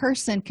each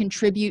person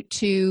contribute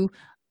to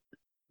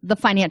the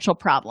financial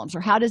problems? Or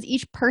how does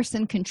each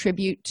person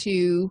contribute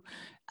to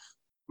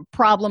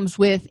problems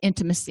with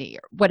intimacy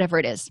or whatever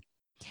it is?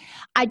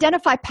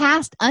 Identify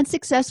past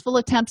unsuccessful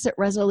attempts at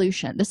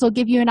resolution. This will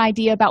give you an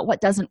idea about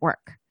what doesn't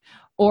work,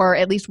 or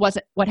at least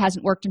what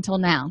hasn't worked until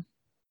now.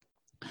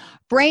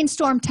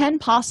 Brainstorm 10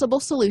 possible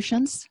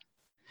solutions.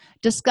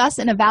 Discuss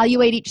and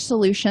evaluate each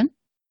solution.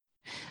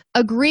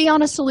 Agree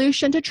on a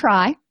solution to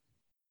try.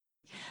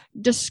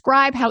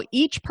 Describe how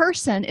each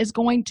person is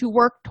going to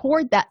work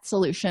toward that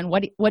solution.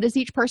 What is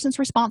each person's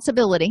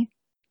responsibility?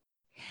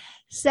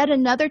 Set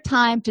another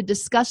time to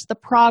discuss the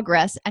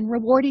progress and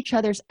reward each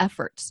other's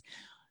efforts.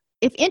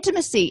 If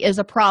intimacy is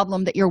a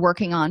problem that you're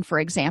working on, for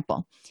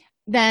example,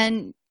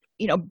 then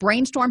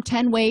brainstorm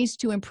 10 ways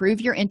to improve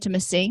your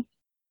intimacy.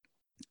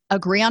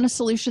 Agree on a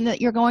solution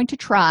that you're going to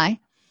try.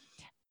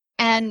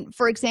 And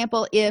for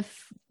example,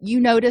 if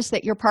you notice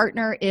that your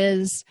partner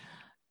is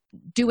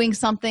doing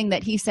something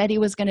that he said he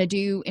was going to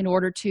do in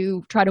order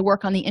to try to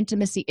work on the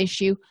intimacy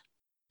issue,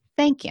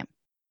 thank him.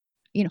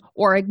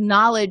 Or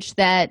acknowledge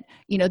that,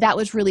 that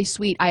was really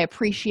sweet. I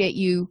appreciate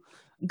you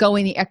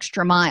going the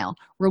extra mile.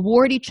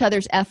 Reward each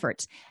other's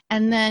efforts.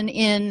 And then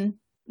in,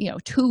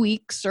 2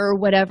 weeks or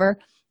whatever,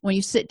 when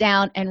you sit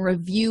down and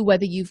review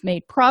whether you've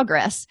made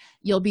progress,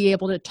 you'll be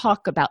able to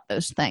talk about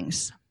those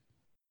things.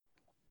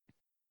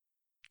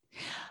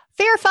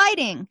 Fair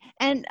fighting.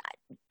 And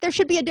there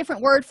should be a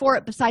different word for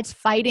it besides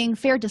fighting.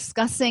 Fair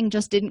discussing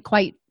just didn't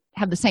quite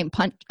have the same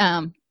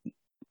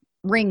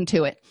ring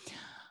to it.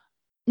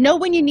 Know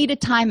when you need a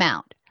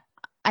timeout.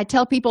 I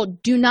tell people,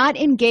 do not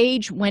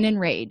engage when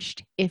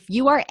enraged. If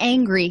you are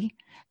angry,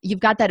 you've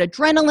got that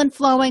adrenaline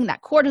flowing,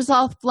 that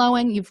cortisol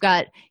flowing, you've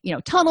got,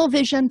 tunnel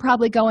vision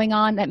probably going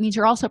on. That means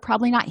you're also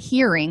probably not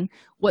hearing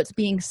what's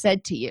being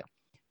said to you.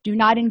 Do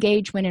not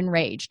engage when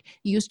enraged.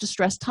 Use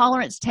distress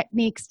tolerance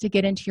techniques to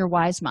get into your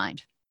wise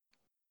mind.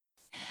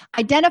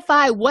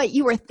 Identify what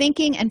you were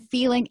thinking and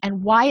feeling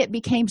and why it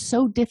became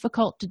so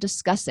difficult to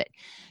discuss it.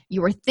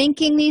 You were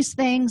thinking these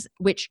things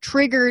which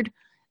triggered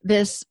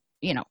this,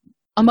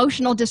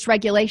 emotional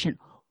dysregulation.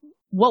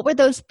 What were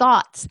those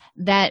thoughts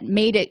that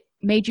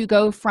made you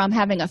go from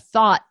having a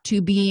thought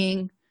to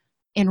being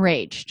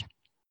enraged?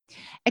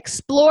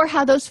 Explore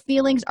how those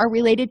feelings are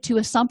related to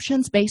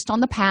assumptions based on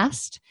the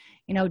past.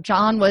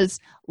 John was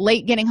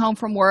late getting home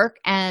from work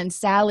and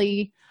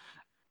Sally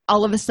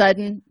all of a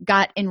sudden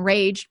got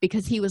enraged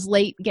because he was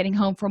late getting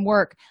home from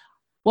work,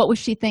 what was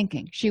she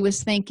thinking? She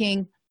was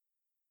thinking,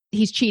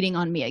 he's cheating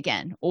on me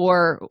again,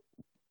 or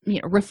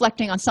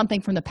reflecting on something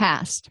from the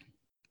past.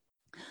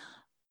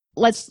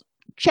 Let's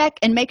check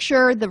and make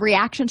sure the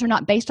reactions are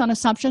not based on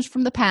assumptions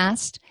from the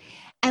past,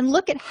 and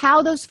look at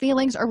how those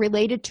feelings are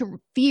related to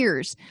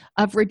fears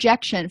of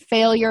rejection,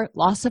 failure,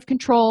 loss of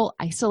control,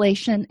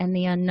 isolation, and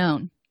the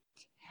unknown.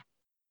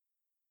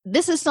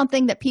 This is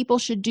something that people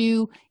should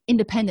do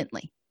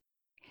independently.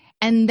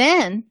 And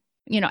then,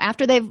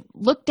 after they've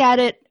looked at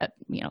it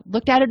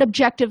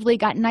objectively,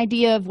 got an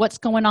idea of what's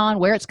going on,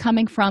 where it's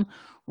coming from,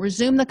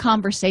 resume the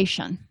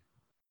conversation.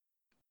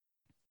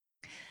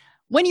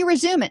 When you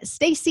resume it,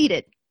 stay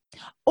seated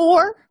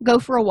or go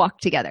for a walk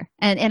together.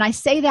 And I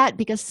say that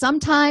because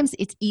sometimes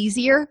it's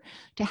easier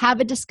to have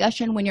a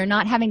discussion when you're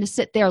not having to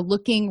sit there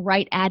looking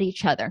right at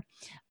each other.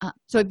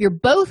 So if you're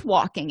both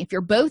walking, if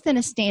you're both in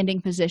a standing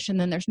position,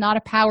 then there's not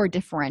a power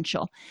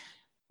differential.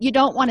 You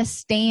don't want to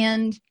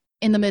stand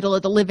in the middle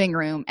of the living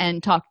room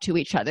and talk to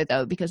each other,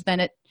 though, because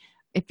then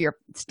if you're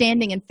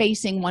standing and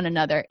facing one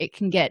another, it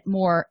can get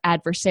more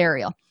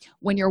adversarial.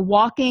 When you're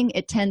walking,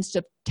 it tends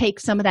to take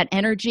some of that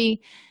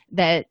energy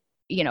that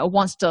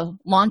wants to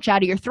launch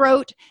out of your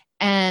throat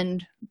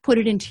and put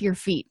it into your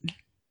feet.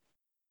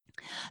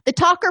 The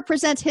talker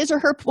presents his or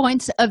her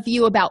points of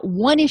view about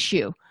one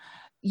issue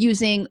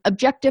using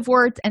objective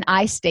words and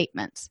I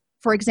statements.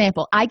 For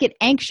example, I get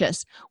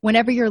anxious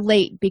whenever you're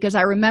late because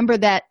I remember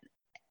that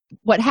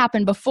what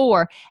happened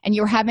before and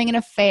you're having an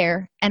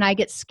affair, and I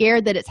get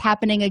scared that it's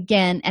happening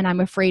again and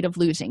I'm afraid of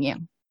losing you.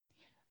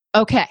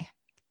 Okay,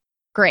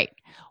 great.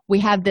 We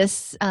have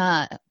this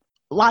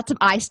lots of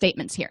I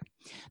statements here.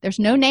 There's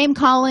no name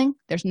calling.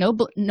 There's no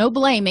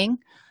blaming.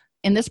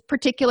 In this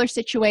particular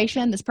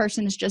situation, this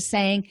person is just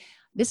saying,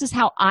 this is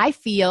how I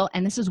feel,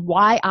 and this is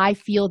why I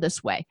feel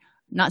this way.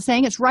 I'm not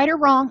saying it's right or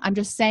wrong. I'm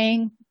just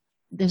saying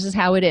this is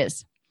how it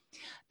is.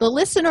 The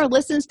listener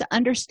listens to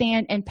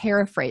understand and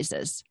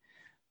paraphrases.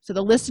 So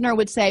the listener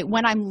would say,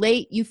 when I'm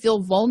late, you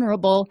feel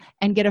vulnerable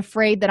and get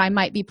afraid that I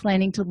might be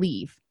planning to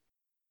leave.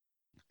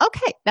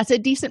 Okay, that's a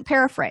decent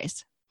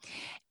paraphrase.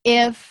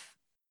 If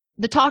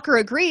the talker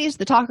agrees,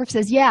 the talker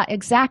says, yeah,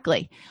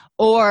 exactly.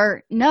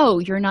 Or, no,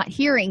 you're not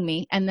hearing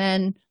me, and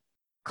then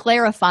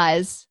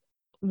clarifies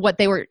what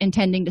they were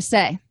intending to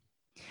say.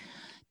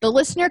 The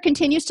listener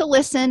continues to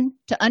listen,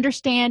 to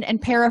understand,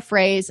 and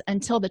paraphrase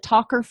until the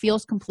talker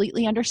feels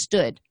completely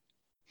understood.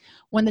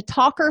 When the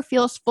talker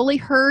feels fully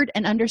heard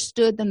and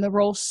understood, then the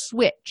roles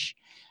switch.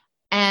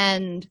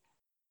 And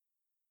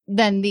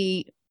then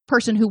the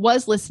person who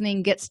was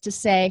listening gets to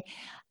say,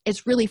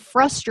 it's really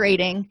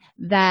frustrating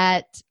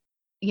that,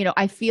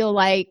 I feel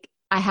like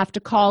I have to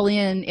call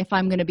in if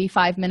I'm going to be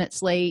 5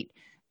 minutes late,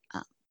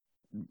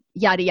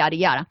 yada, yada,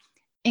 yada.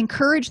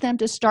 Encourage them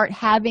to start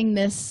having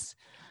this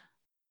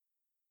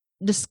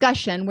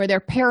discussion where they're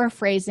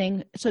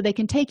paraphrasing so they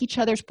can take each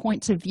other's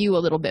points of view a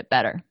little bit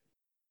better.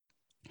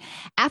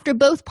 After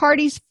both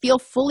parties feel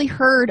fully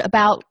heard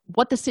about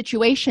what the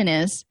situation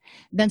is,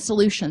 then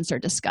solutions are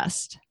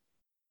discussed.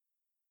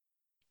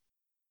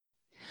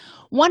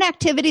 One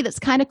activity that's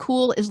kind of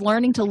cool is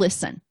learning to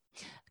listen.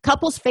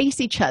 Couples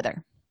face each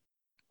other,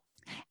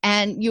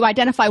 and you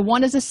identify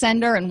one as a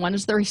sender and one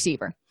as the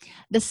receiver.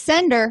 The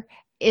sender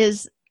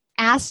is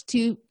asked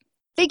to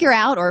figure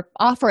out or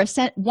offer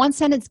a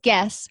one-sentence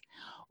guess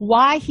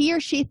why he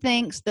or she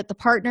thinks that the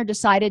partner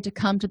decided to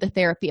come to the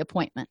therapy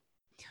appointment.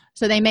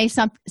 So they may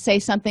say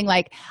something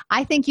like,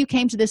 I think you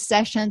came to this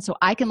session so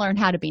I can learn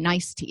how to be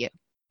nice to you.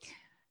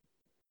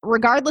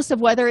 Regardless of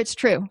whether it's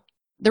true,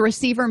 the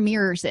receiver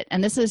mirrors it.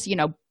 And this is,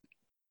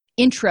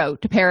 intro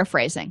to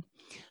paraphrasing.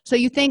 So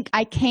you think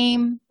I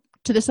came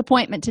to this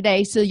appointment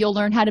today so you'll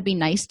learn how to be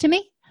nice to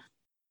me?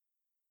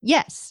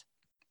 Yes.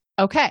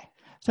 Okay.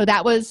 So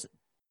that was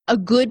a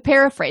good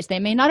paraphrase. They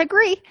may not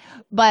agree,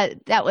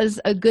 but that was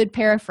a good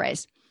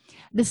paraphrase.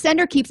 The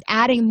sender keeps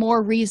adding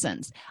more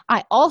reasons.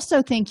 I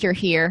also think you're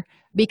here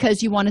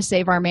because you want to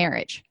save our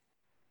marriage.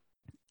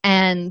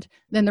 And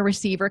then the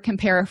receiver can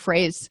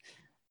paraphrase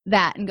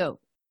that and go,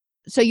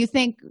 so you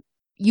think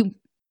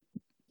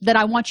that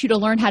I want you to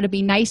learn how to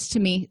be nice to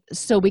me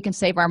so we can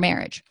save our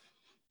marriage.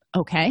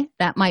 Okay,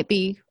 that might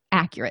be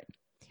accurate.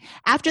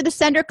 After the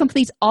sender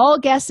completes all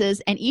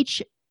guesses and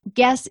each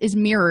guess is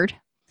mirrored,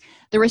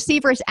 the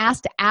receiver is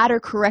asked to add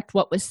or correct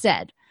what was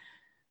said.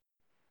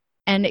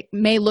 And it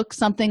may look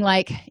something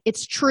like,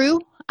 it's true,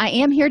 I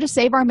am here to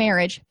save our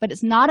marriage, but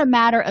it's not a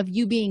matter of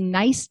you being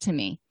nice to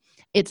me.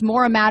 It's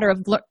more a matter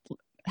of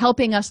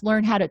helping us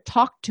learn how to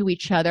talk to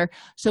each other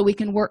so we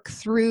can work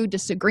through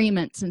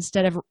disagreements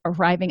instead of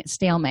arriving at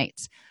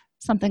stalemates.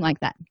 Something like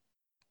that.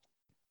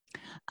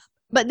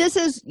 But this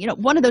is,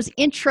 one of those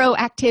intro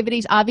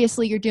activities.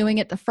 Obviously, you're doing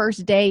it the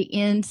first day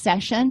in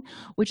session,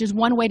 which is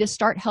one way to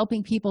start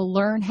helping people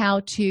learn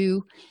how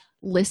to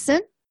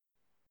listen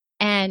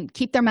and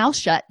keep their mouth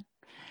shut.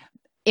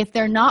 If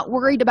they're not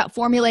worried about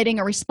formulating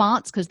a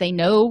response because they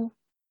know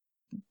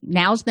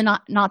now's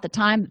not the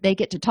time they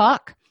get to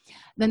talk,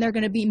 then they're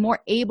going to be more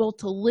able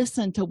to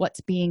listen to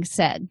what's being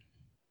said.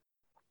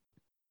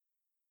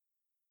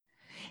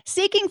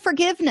 Seeking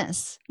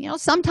forgiveness.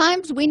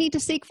 Sometimes we need to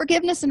seek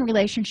forgiveness in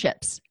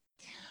relationships.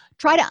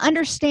 Try to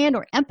understand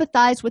or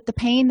empathize with the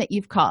pain that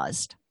you've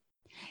caused.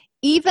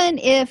 Even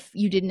if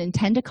you didn't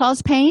intend to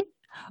cause pain,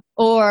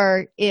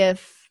 or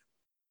if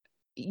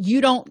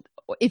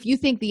you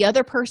think the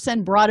other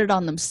person brought it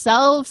on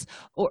themselves,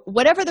 or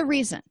whatever the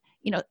reason,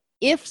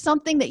 if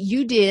something that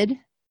you did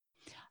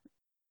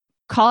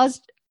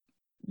caused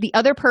the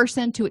other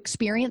person to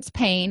experience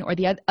pain, or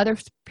the other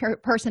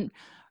person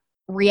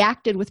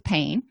reacted with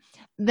pain,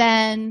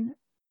 then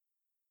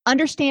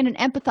understand and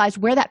empathize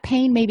where that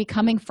pain may be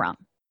coming from.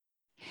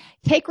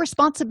 Take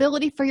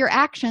responsibility for your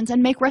actions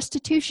and make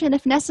restitution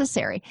if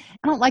necessary.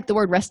 I don't like the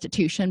word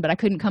restitution, but I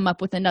couldn't come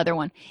up with another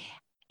one.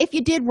 If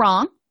you did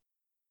wrong,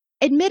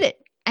 admit it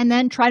and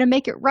then try to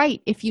make it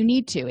right if you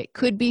need to. It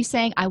could be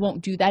saying, I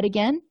won't do that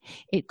again.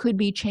 It could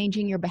be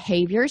changing your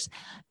behaviors.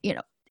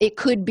 It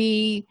could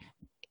be,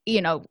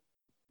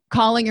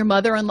 calling your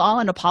mother-in-law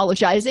and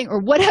apologizing, or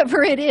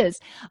whatever it is.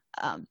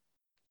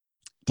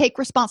 Take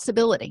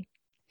responsibility.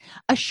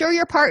 Assure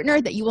your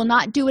partner that you will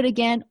not do it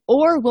again,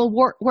 or will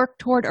work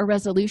toward a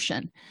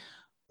resolution.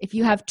 If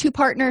you have two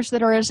partners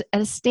that are at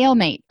a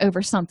stalemate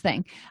over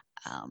something,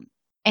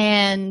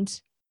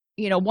 and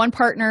one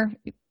partner,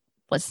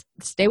 let's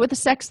stay with the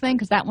sex thing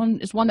because that one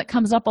is one that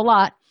comes up a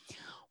lot.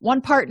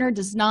 One partner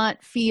does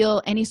not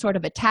feel any sort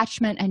of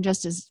attachment and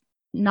just is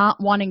not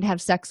wanting to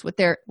have sex with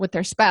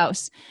their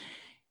spouse.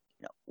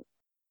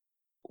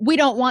 We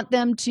don't want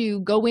them to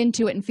go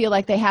into it and feel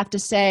like they have to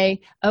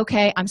say,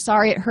 okay, I'm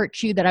sorry it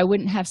hurt you that I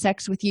wouldn't have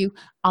sex with you.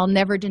 I'll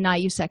never deny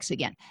you sex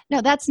again. No,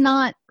 that's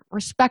not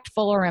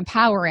respectful or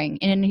empowering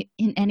in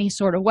any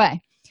sort of way.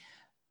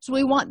 So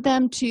we want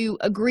them to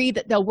agree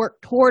that they'll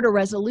work toward a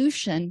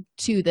resolution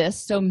to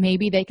this, so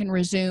maybe they can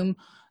resume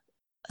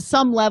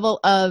some level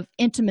of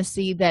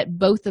intimacy that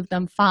both of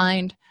them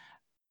find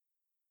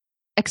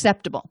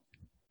acceptable.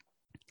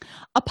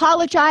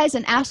 Apologize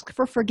and ask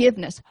for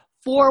forgiveness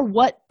for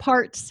what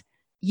parts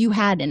you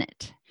had in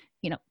it.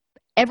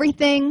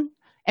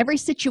 Every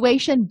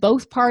situation,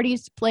 both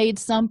parties played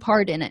some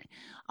part in it.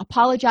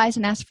 Apologize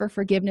and ask for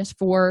forgiveness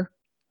for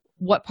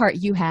what part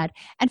you had,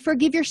 and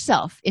forgive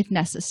yourself if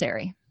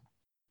necessary.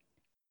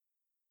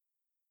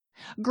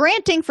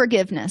 Granting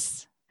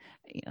forgiveness.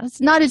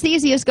 It's not as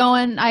easy as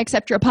going, I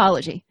accept your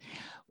apology.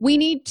 We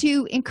need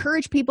to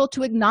encourage people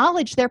to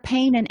acknowledge their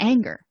pain and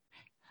anger.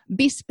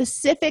 Be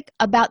specific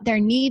about their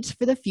needs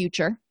for the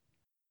future,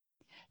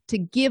 to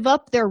give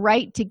up their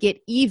right to get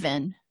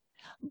even,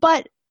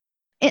 but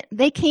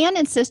they can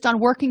insist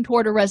on working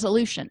toward a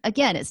resolution.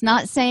 Again, it's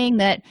not saying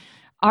that,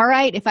 all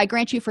right, if I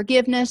grant you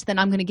forgiveness, then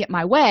I'm going to get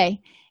my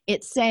way.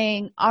 It's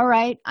saying, all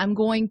right, I'm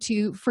going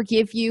to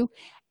forgive you,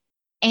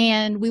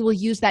 and we will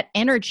use that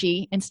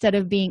energy, instead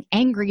of being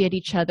angry at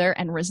each other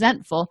and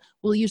resentful,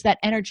 we'll use that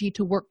energy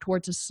to work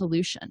towards a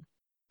solution.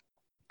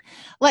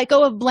 Let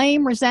go of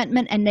blame,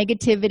 resentment, and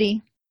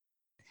negativity.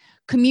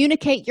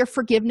 Communicate your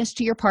forgiveness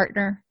to your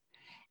partner.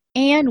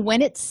 And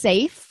when it's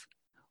safe,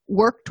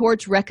 work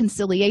towards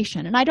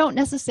reconciliation. And I don't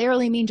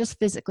necessarily mean just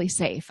physically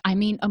safe. I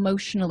mean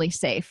emotionally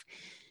safe.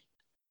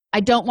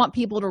 I don't want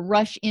people to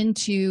rush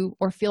into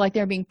or feel like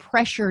they're being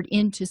pressured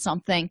into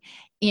something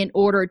in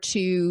order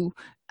to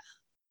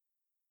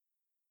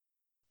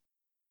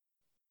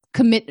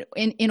commit,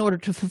 in order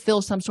to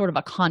fulfill some sort of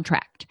a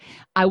contract.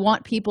 I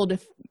want people to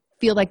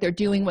feel like they're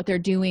doing what they're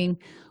doing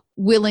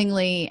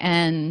willingly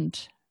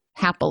and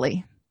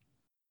happily.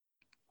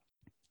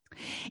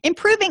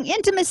 Improving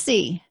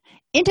intimacy.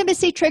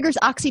 Intimacy triggers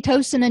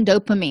oxytocin and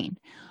dopamine.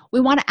 We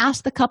want to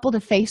ask the couple to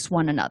face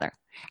one another.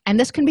 And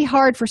this can be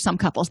hard for some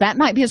couples. That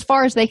might be as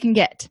far as they can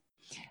get.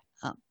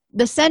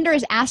 The sender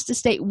is asked to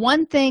state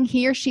one thing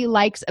he or she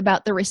likes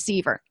about the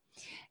receiver.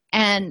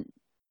 And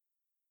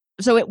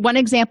so one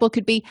example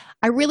could be,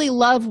 I really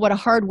love what a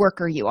hard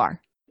worker you are.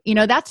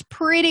 That's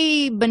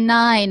pretty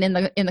benign in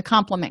the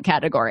compliment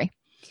category.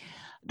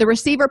 The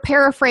receiver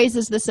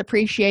paraphrases this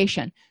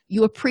appreciation.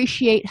 You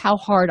appreciate how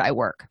hard I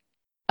work.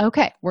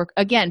 Okay, we're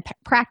again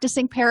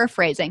practicing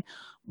paraphrasing,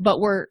 but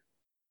we're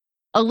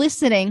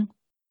eliciting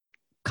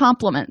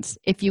compliments,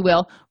 if you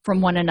will,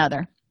 from one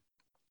another.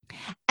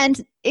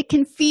 And it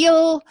can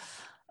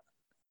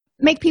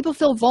make people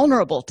feel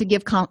vulnerable to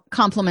give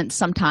compliments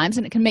sometimes,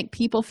 and it can make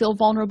people feel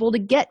vulnerable to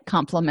get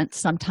compliments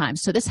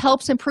sometimes. So this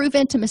helps improve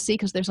intimacy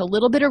because there's a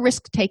little bit of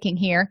risk-taking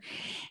here,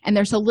 and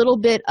there's a little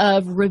bit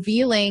of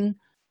revealing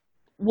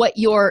what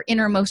your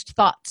innermost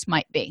thoughts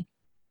might be.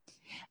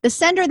 The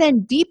sender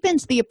then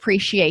deepens the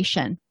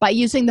appreciation by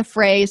using the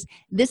phrase,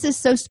 this is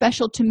so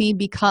special to me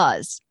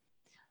because.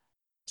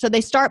 So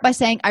they start by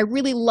saying, I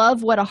really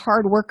love what a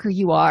hard worker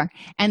you are,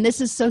 and this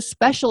is so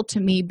special to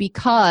me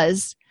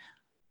because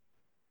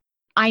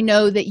I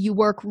know that you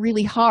work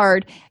really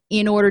hard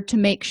in order to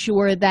make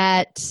sure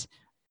that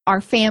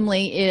our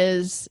family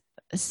is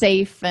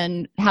safe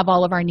and have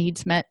all of our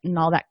needs met and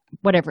all that,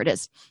 whatever it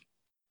is.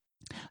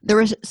 The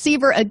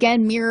receiver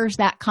again mirrors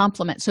that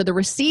compliment. So the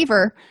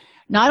receiver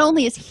not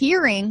only is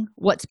hearing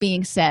what's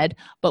being said,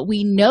 but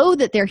we know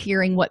that they're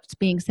hearing what's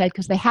being said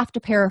because they have to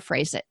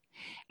paraphrase it.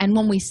 And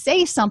when we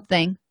say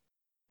something,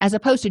 as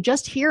opposed to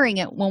just hearing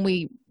it, when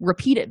we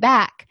repeat it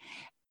back,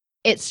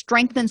 it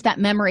strengthens that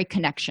memory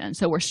connection.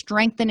 So we're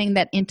strengthening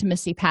that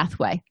intimacy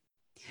pathway.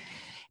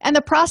 And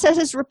the process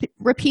is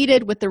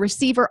repeated with the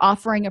receiver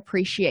offering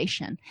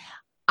appreciation.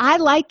 I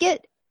like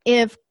it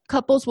if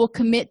couples will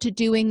commit to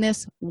doing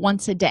this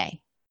once a day.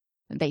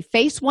 They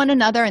face one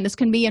another, and this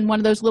can be in one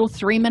of those little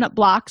 3-minute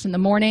blocks in the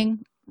morning,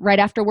 right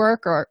after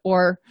work,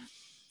 or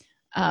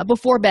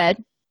before bed.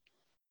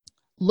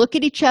 Look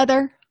at each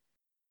other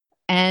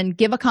and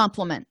give a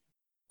compliment.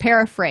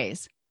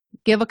 Paraphrase.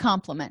 Give a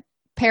compliment.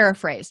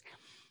 Paraphrase.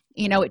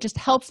 It just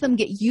helps them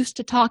get used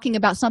to talking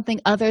about something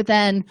other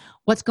than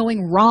what's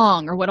going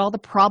wrong or what all the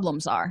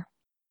problems are.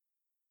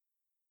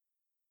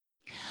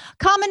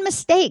 Common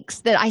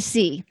mistakes that I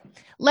see: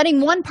 letting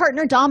one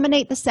partner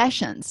dominate the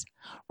sessions.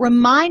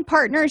 Remind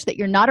partners that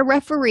you're not a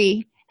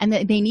referee and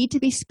that they need to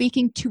be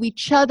speaking to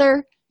each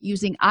other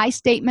using I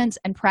statements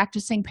and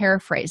practicing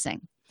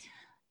paraphrasing.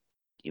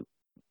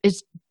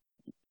 It's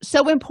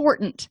so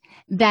important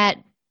that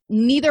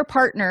neither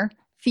partner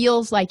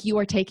feels like you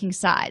are taking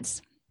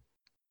sides.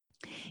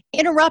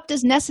 Interrupt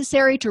as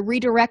necessary to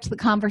redirect the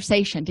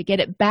conversation, to get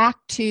it back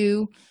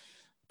to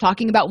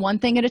talking about one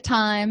thing at a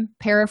time,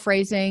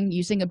 paraphrasing,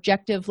 using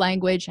objective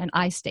language, and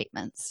I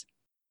statements.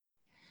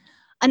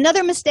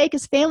 Another mistake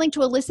is failing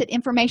to elicit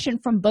information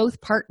from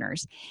both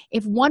partners.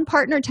 If one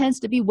partner tends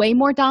to be way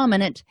more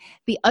dominant,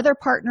 the other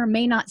partner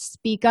may not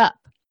speak up.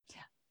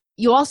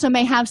 You also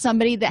may have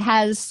somebody that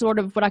has sort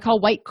of what I call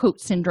white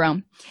coat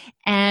syndrome.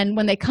 And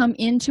when they come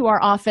into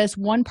our office,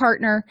 one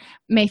partner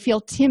may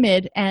feel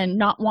timid and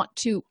not want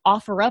to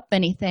offer up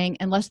anything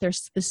unless they're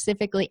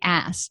specifically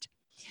asked.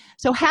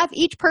 So have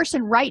each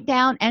person write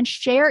down and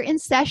share in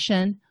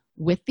session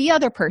with the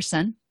other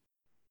person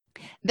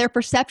their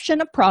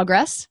perception of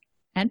progress,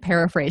 and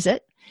paraphrase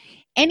it.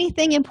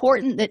 Anything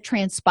important that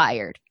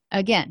transpired.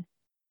 Again,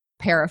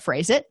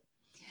 paraphrase it.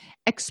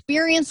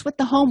 Experience with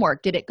the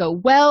homework. Did it go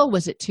well?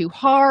 Was it too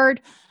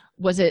hard?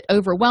 Was it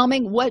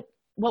overwhelming? What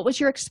was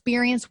your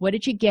experience? What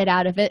did you get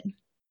out of it?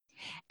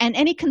 And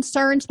any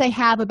concerns they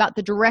have about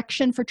the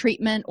direction for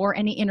treatment or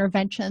any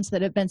interventions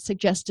that have been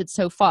suggested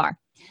so far.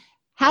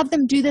 Have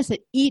them do this at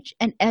each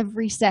and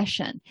every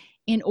session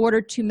in order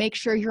to make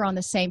sure you're on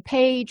the same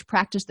page,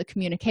 practice the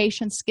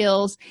communication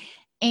skills,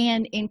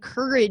 and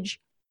encourage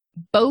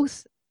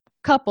both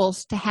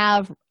couples to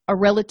have a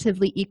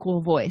relatively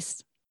equal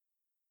voice.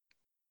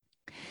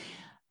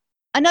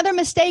 Another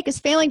mistake is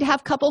failing to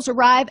have couples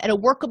arrive at a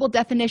workable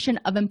definition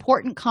of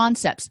important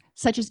concepts,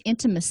 such as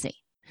intimacy.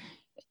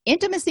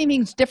 Intimacy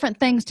means different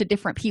things to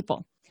different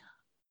people.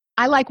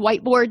 I like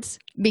whiteboards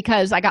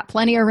because I got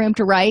plenty of room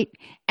to write,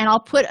 and I'll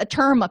put a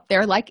term up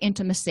there like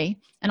intimacy,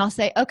 and I'll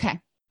say, okay,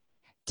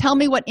 tell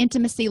me what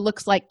intimacy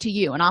looks like to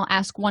you, and I'll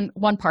ask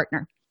one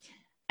partner,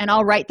 and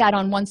I'll write that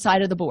on one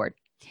side of the board.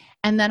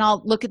 And then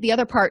I'll look at the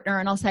other partner,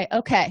 and I'll say,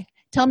 okay,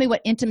 tell me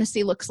what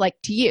intimacy looks like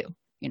to you.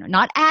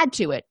 Not add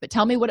to it, but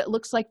tell me what it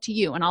looks like to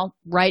you, and I'll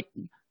write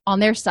on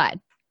their side.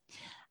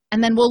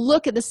 And then we'll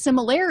look at the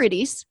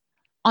similarities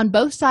on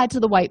both sides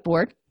of the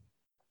whiteboard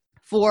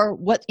for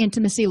what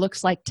intimacy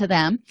looks like to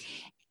them,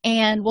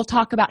 and we'll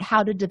talk about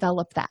how to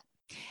develop that.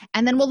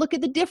 And then we'll look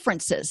at the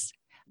differences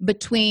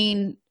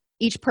between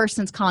each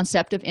person's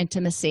concept of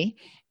intimacy,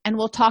 and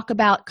we'll talk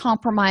about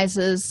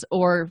compromises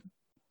or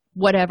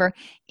whatever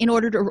in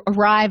order to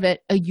arrive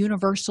at a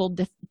universal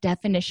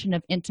definition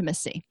of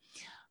intimacy.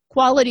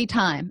 Quality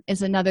time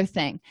is another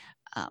thing.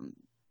 And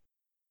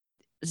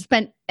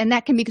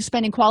that can be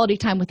spending quality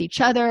time with each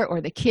other or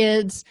the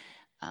kids.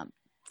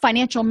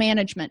 Financial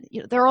management.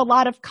 There are a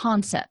lot of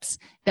concepts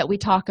that we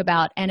talk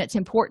about, and it's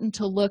important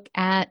to look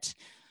at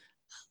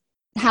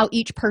how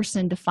each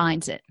person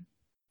defines it.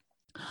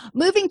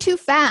 Moving too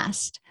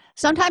fast.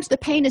 Sometimes the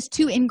pain is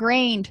too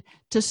ingrained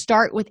to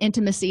start with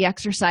intimacy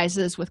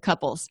exercises with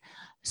couples.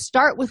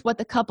 Start with what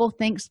the couple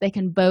thinks they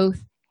can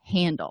both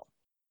handle.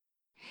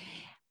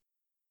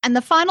 And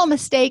the final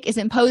mistake is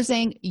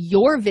imposing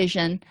your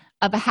vision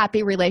of a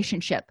happy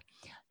relationship.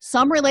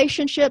 Some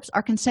relationships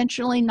are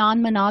consensually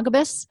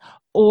non-monogamous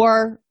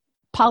or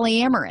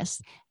polyamorous.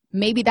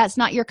 Maybe that's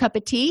not your cup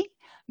of tea.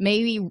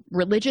 Maybe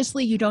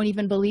religiously you don't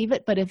even believe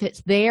it, but if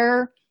it's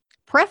their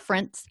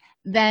preference,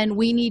 then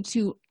we need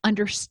to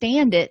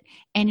understand it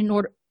and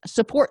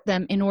support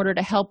them in order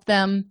to help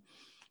them,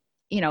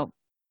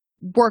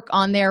 work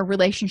on their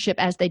relationship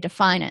as they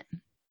define it.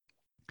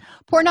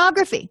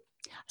 Pornography.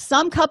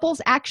 Some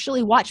couples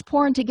actually watch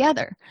porn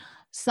together.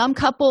 Some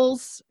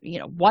couples,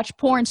 watch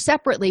porn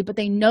separately, but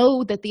they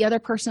know that the other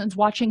person's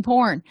watching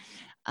porn.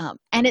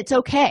 And it's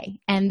okay.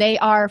 And they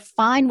are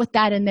fine with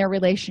that in their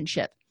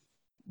relationship.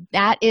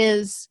 That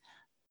is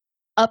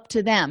up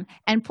to them.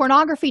 And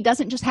pornography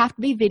doesn't just have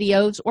to be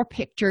videos or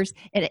pictures.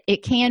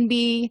 It can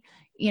be,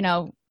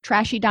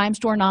 trashy dime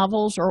store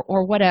novels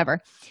or whatever.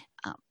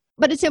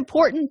 But it's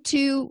important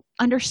to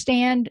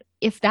understand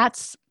if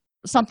that's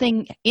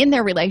something in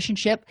their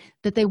relationship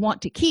that they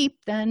want to keep,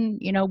 then,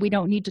 we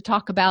don't need to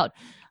talk about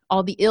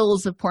all the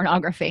ills of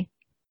pornography.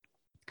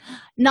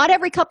 Not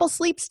every couple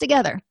sleeps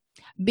together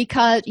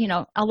because,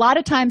 a lot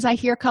of times I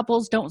hear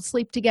couples don't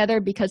sleep together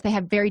because they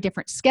have very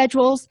different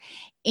schedules,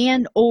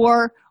 and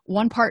or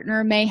one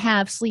partner may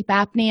have sleep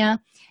apnea.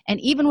 And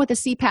even with a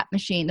CPAP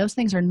machine, those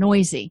things are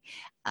noisy.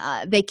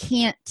 They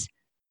can't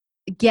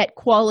get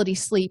quality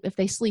sleep if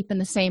they sleep in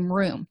the same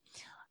room.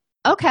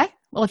 Okay,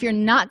 well, if you're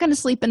not going to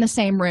sleep in the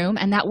same room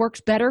and that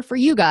works better for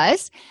you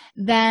guys,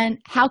 then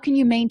how can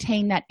you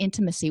maintain that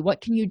intimacy?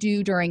 What can you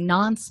do during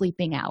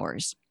non-sleeping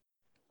hours?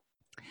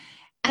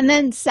 And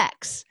then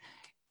sex.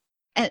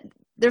 And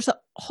there's a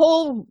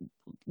whole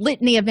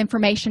litany of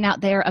information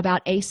out there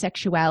about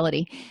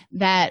asexuality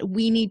that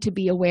we need to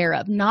be aware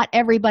of. Not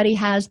everybody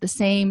has the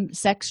same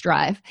sex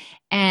drive,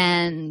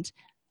 and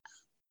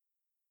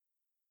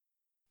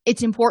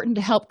it's important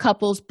to help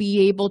couples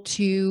be able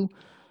to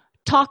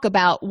talk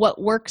about what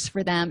works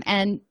for them.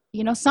 And,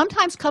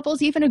 sometimes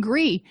couples even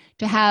agree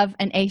to have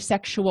an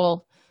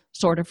asexual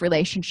sort of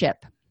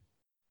relationship.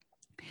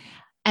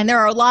 And there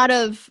are a lot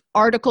of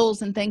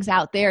articles and things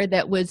out there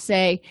that would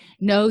say,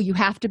 no, you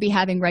have to be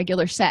having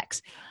regular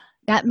sex.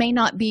 That may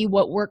not be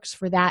what works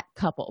for that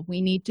couple.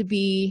 We need to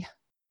be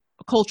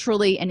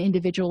culturally and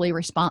individually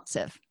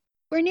responsive.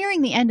 We're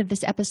nearing the end of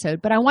this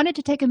episode, but I wanted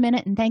to take a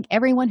minute and thank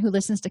everyone who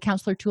listens to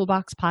Counselor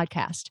Toolbox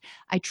podcast.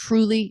 I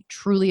truly,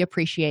 truly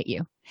appreciate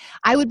you.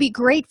 I would be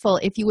grateful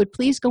if you would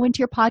please go into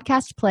your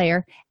podcast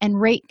player and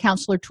rate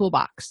Counselor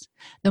Toolbox.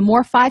 The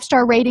more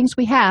 5-star ratings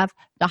we have,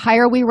 the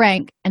higher we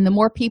rank, and the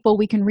more people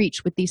we can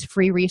reach with these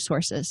free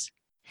resources.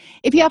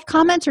 If you have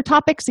comments or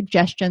topic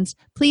suggestions,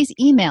 please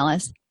email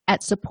us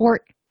at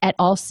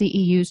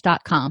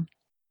support@allceus.com.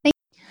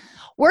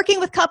 Working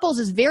with couples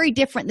is very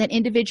different than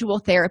individual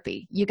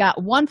therapy. You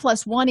got 1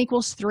 + 1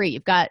 = 3.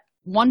 You've got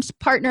one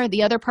partner,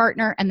 the other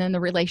partner, and then the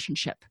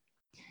relationship.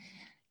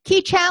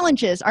 Key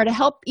challenges are to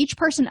help each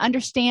person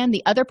understand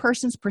the other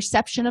person's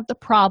perception of the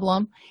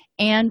problem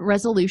and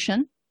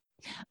resolution,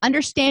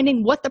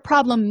 understanding what the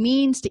problem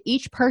means to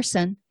each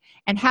person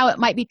and how it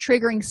might be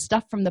triggering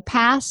stuff from the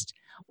past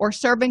or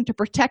serving to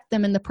protect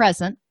them in the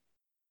present,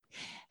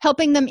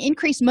 helping them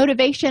increase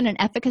motivation and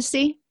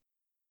efficacy,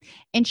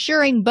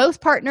 ensuring both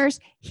partners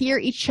hear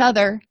each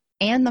other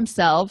and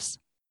themselves,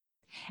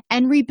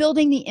 and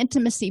rebuilding the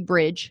intimacy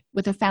bridge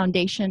with a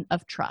foundation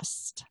of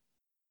trust.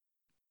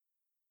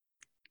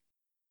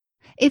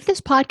 If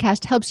this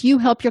podcast helps you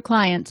help your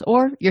clients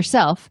or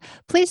yourself,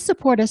 please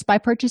support us by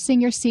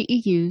purchasing your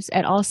CEUs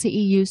at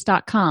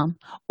allceus.com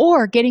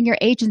or getting your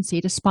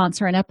agency to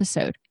sponsor an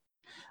episode.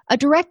 A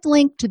direct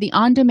link to the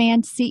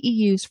on-demand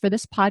CEUs for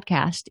this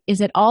podcast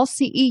is at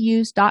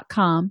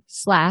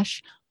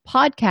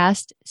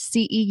allceus.com/podcast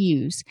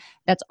CEUs.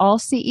 That's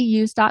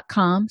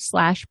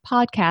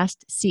allceus.com/podcast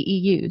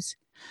CEUs.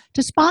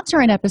 To sponsor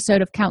an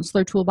episode of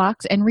Counselor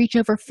Toolbox and reach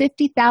over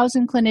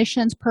 50,000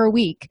 clinicians per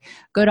week,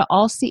 go to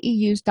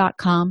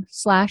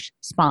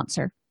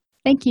allceus.com/sponsor.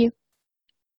 Thank you.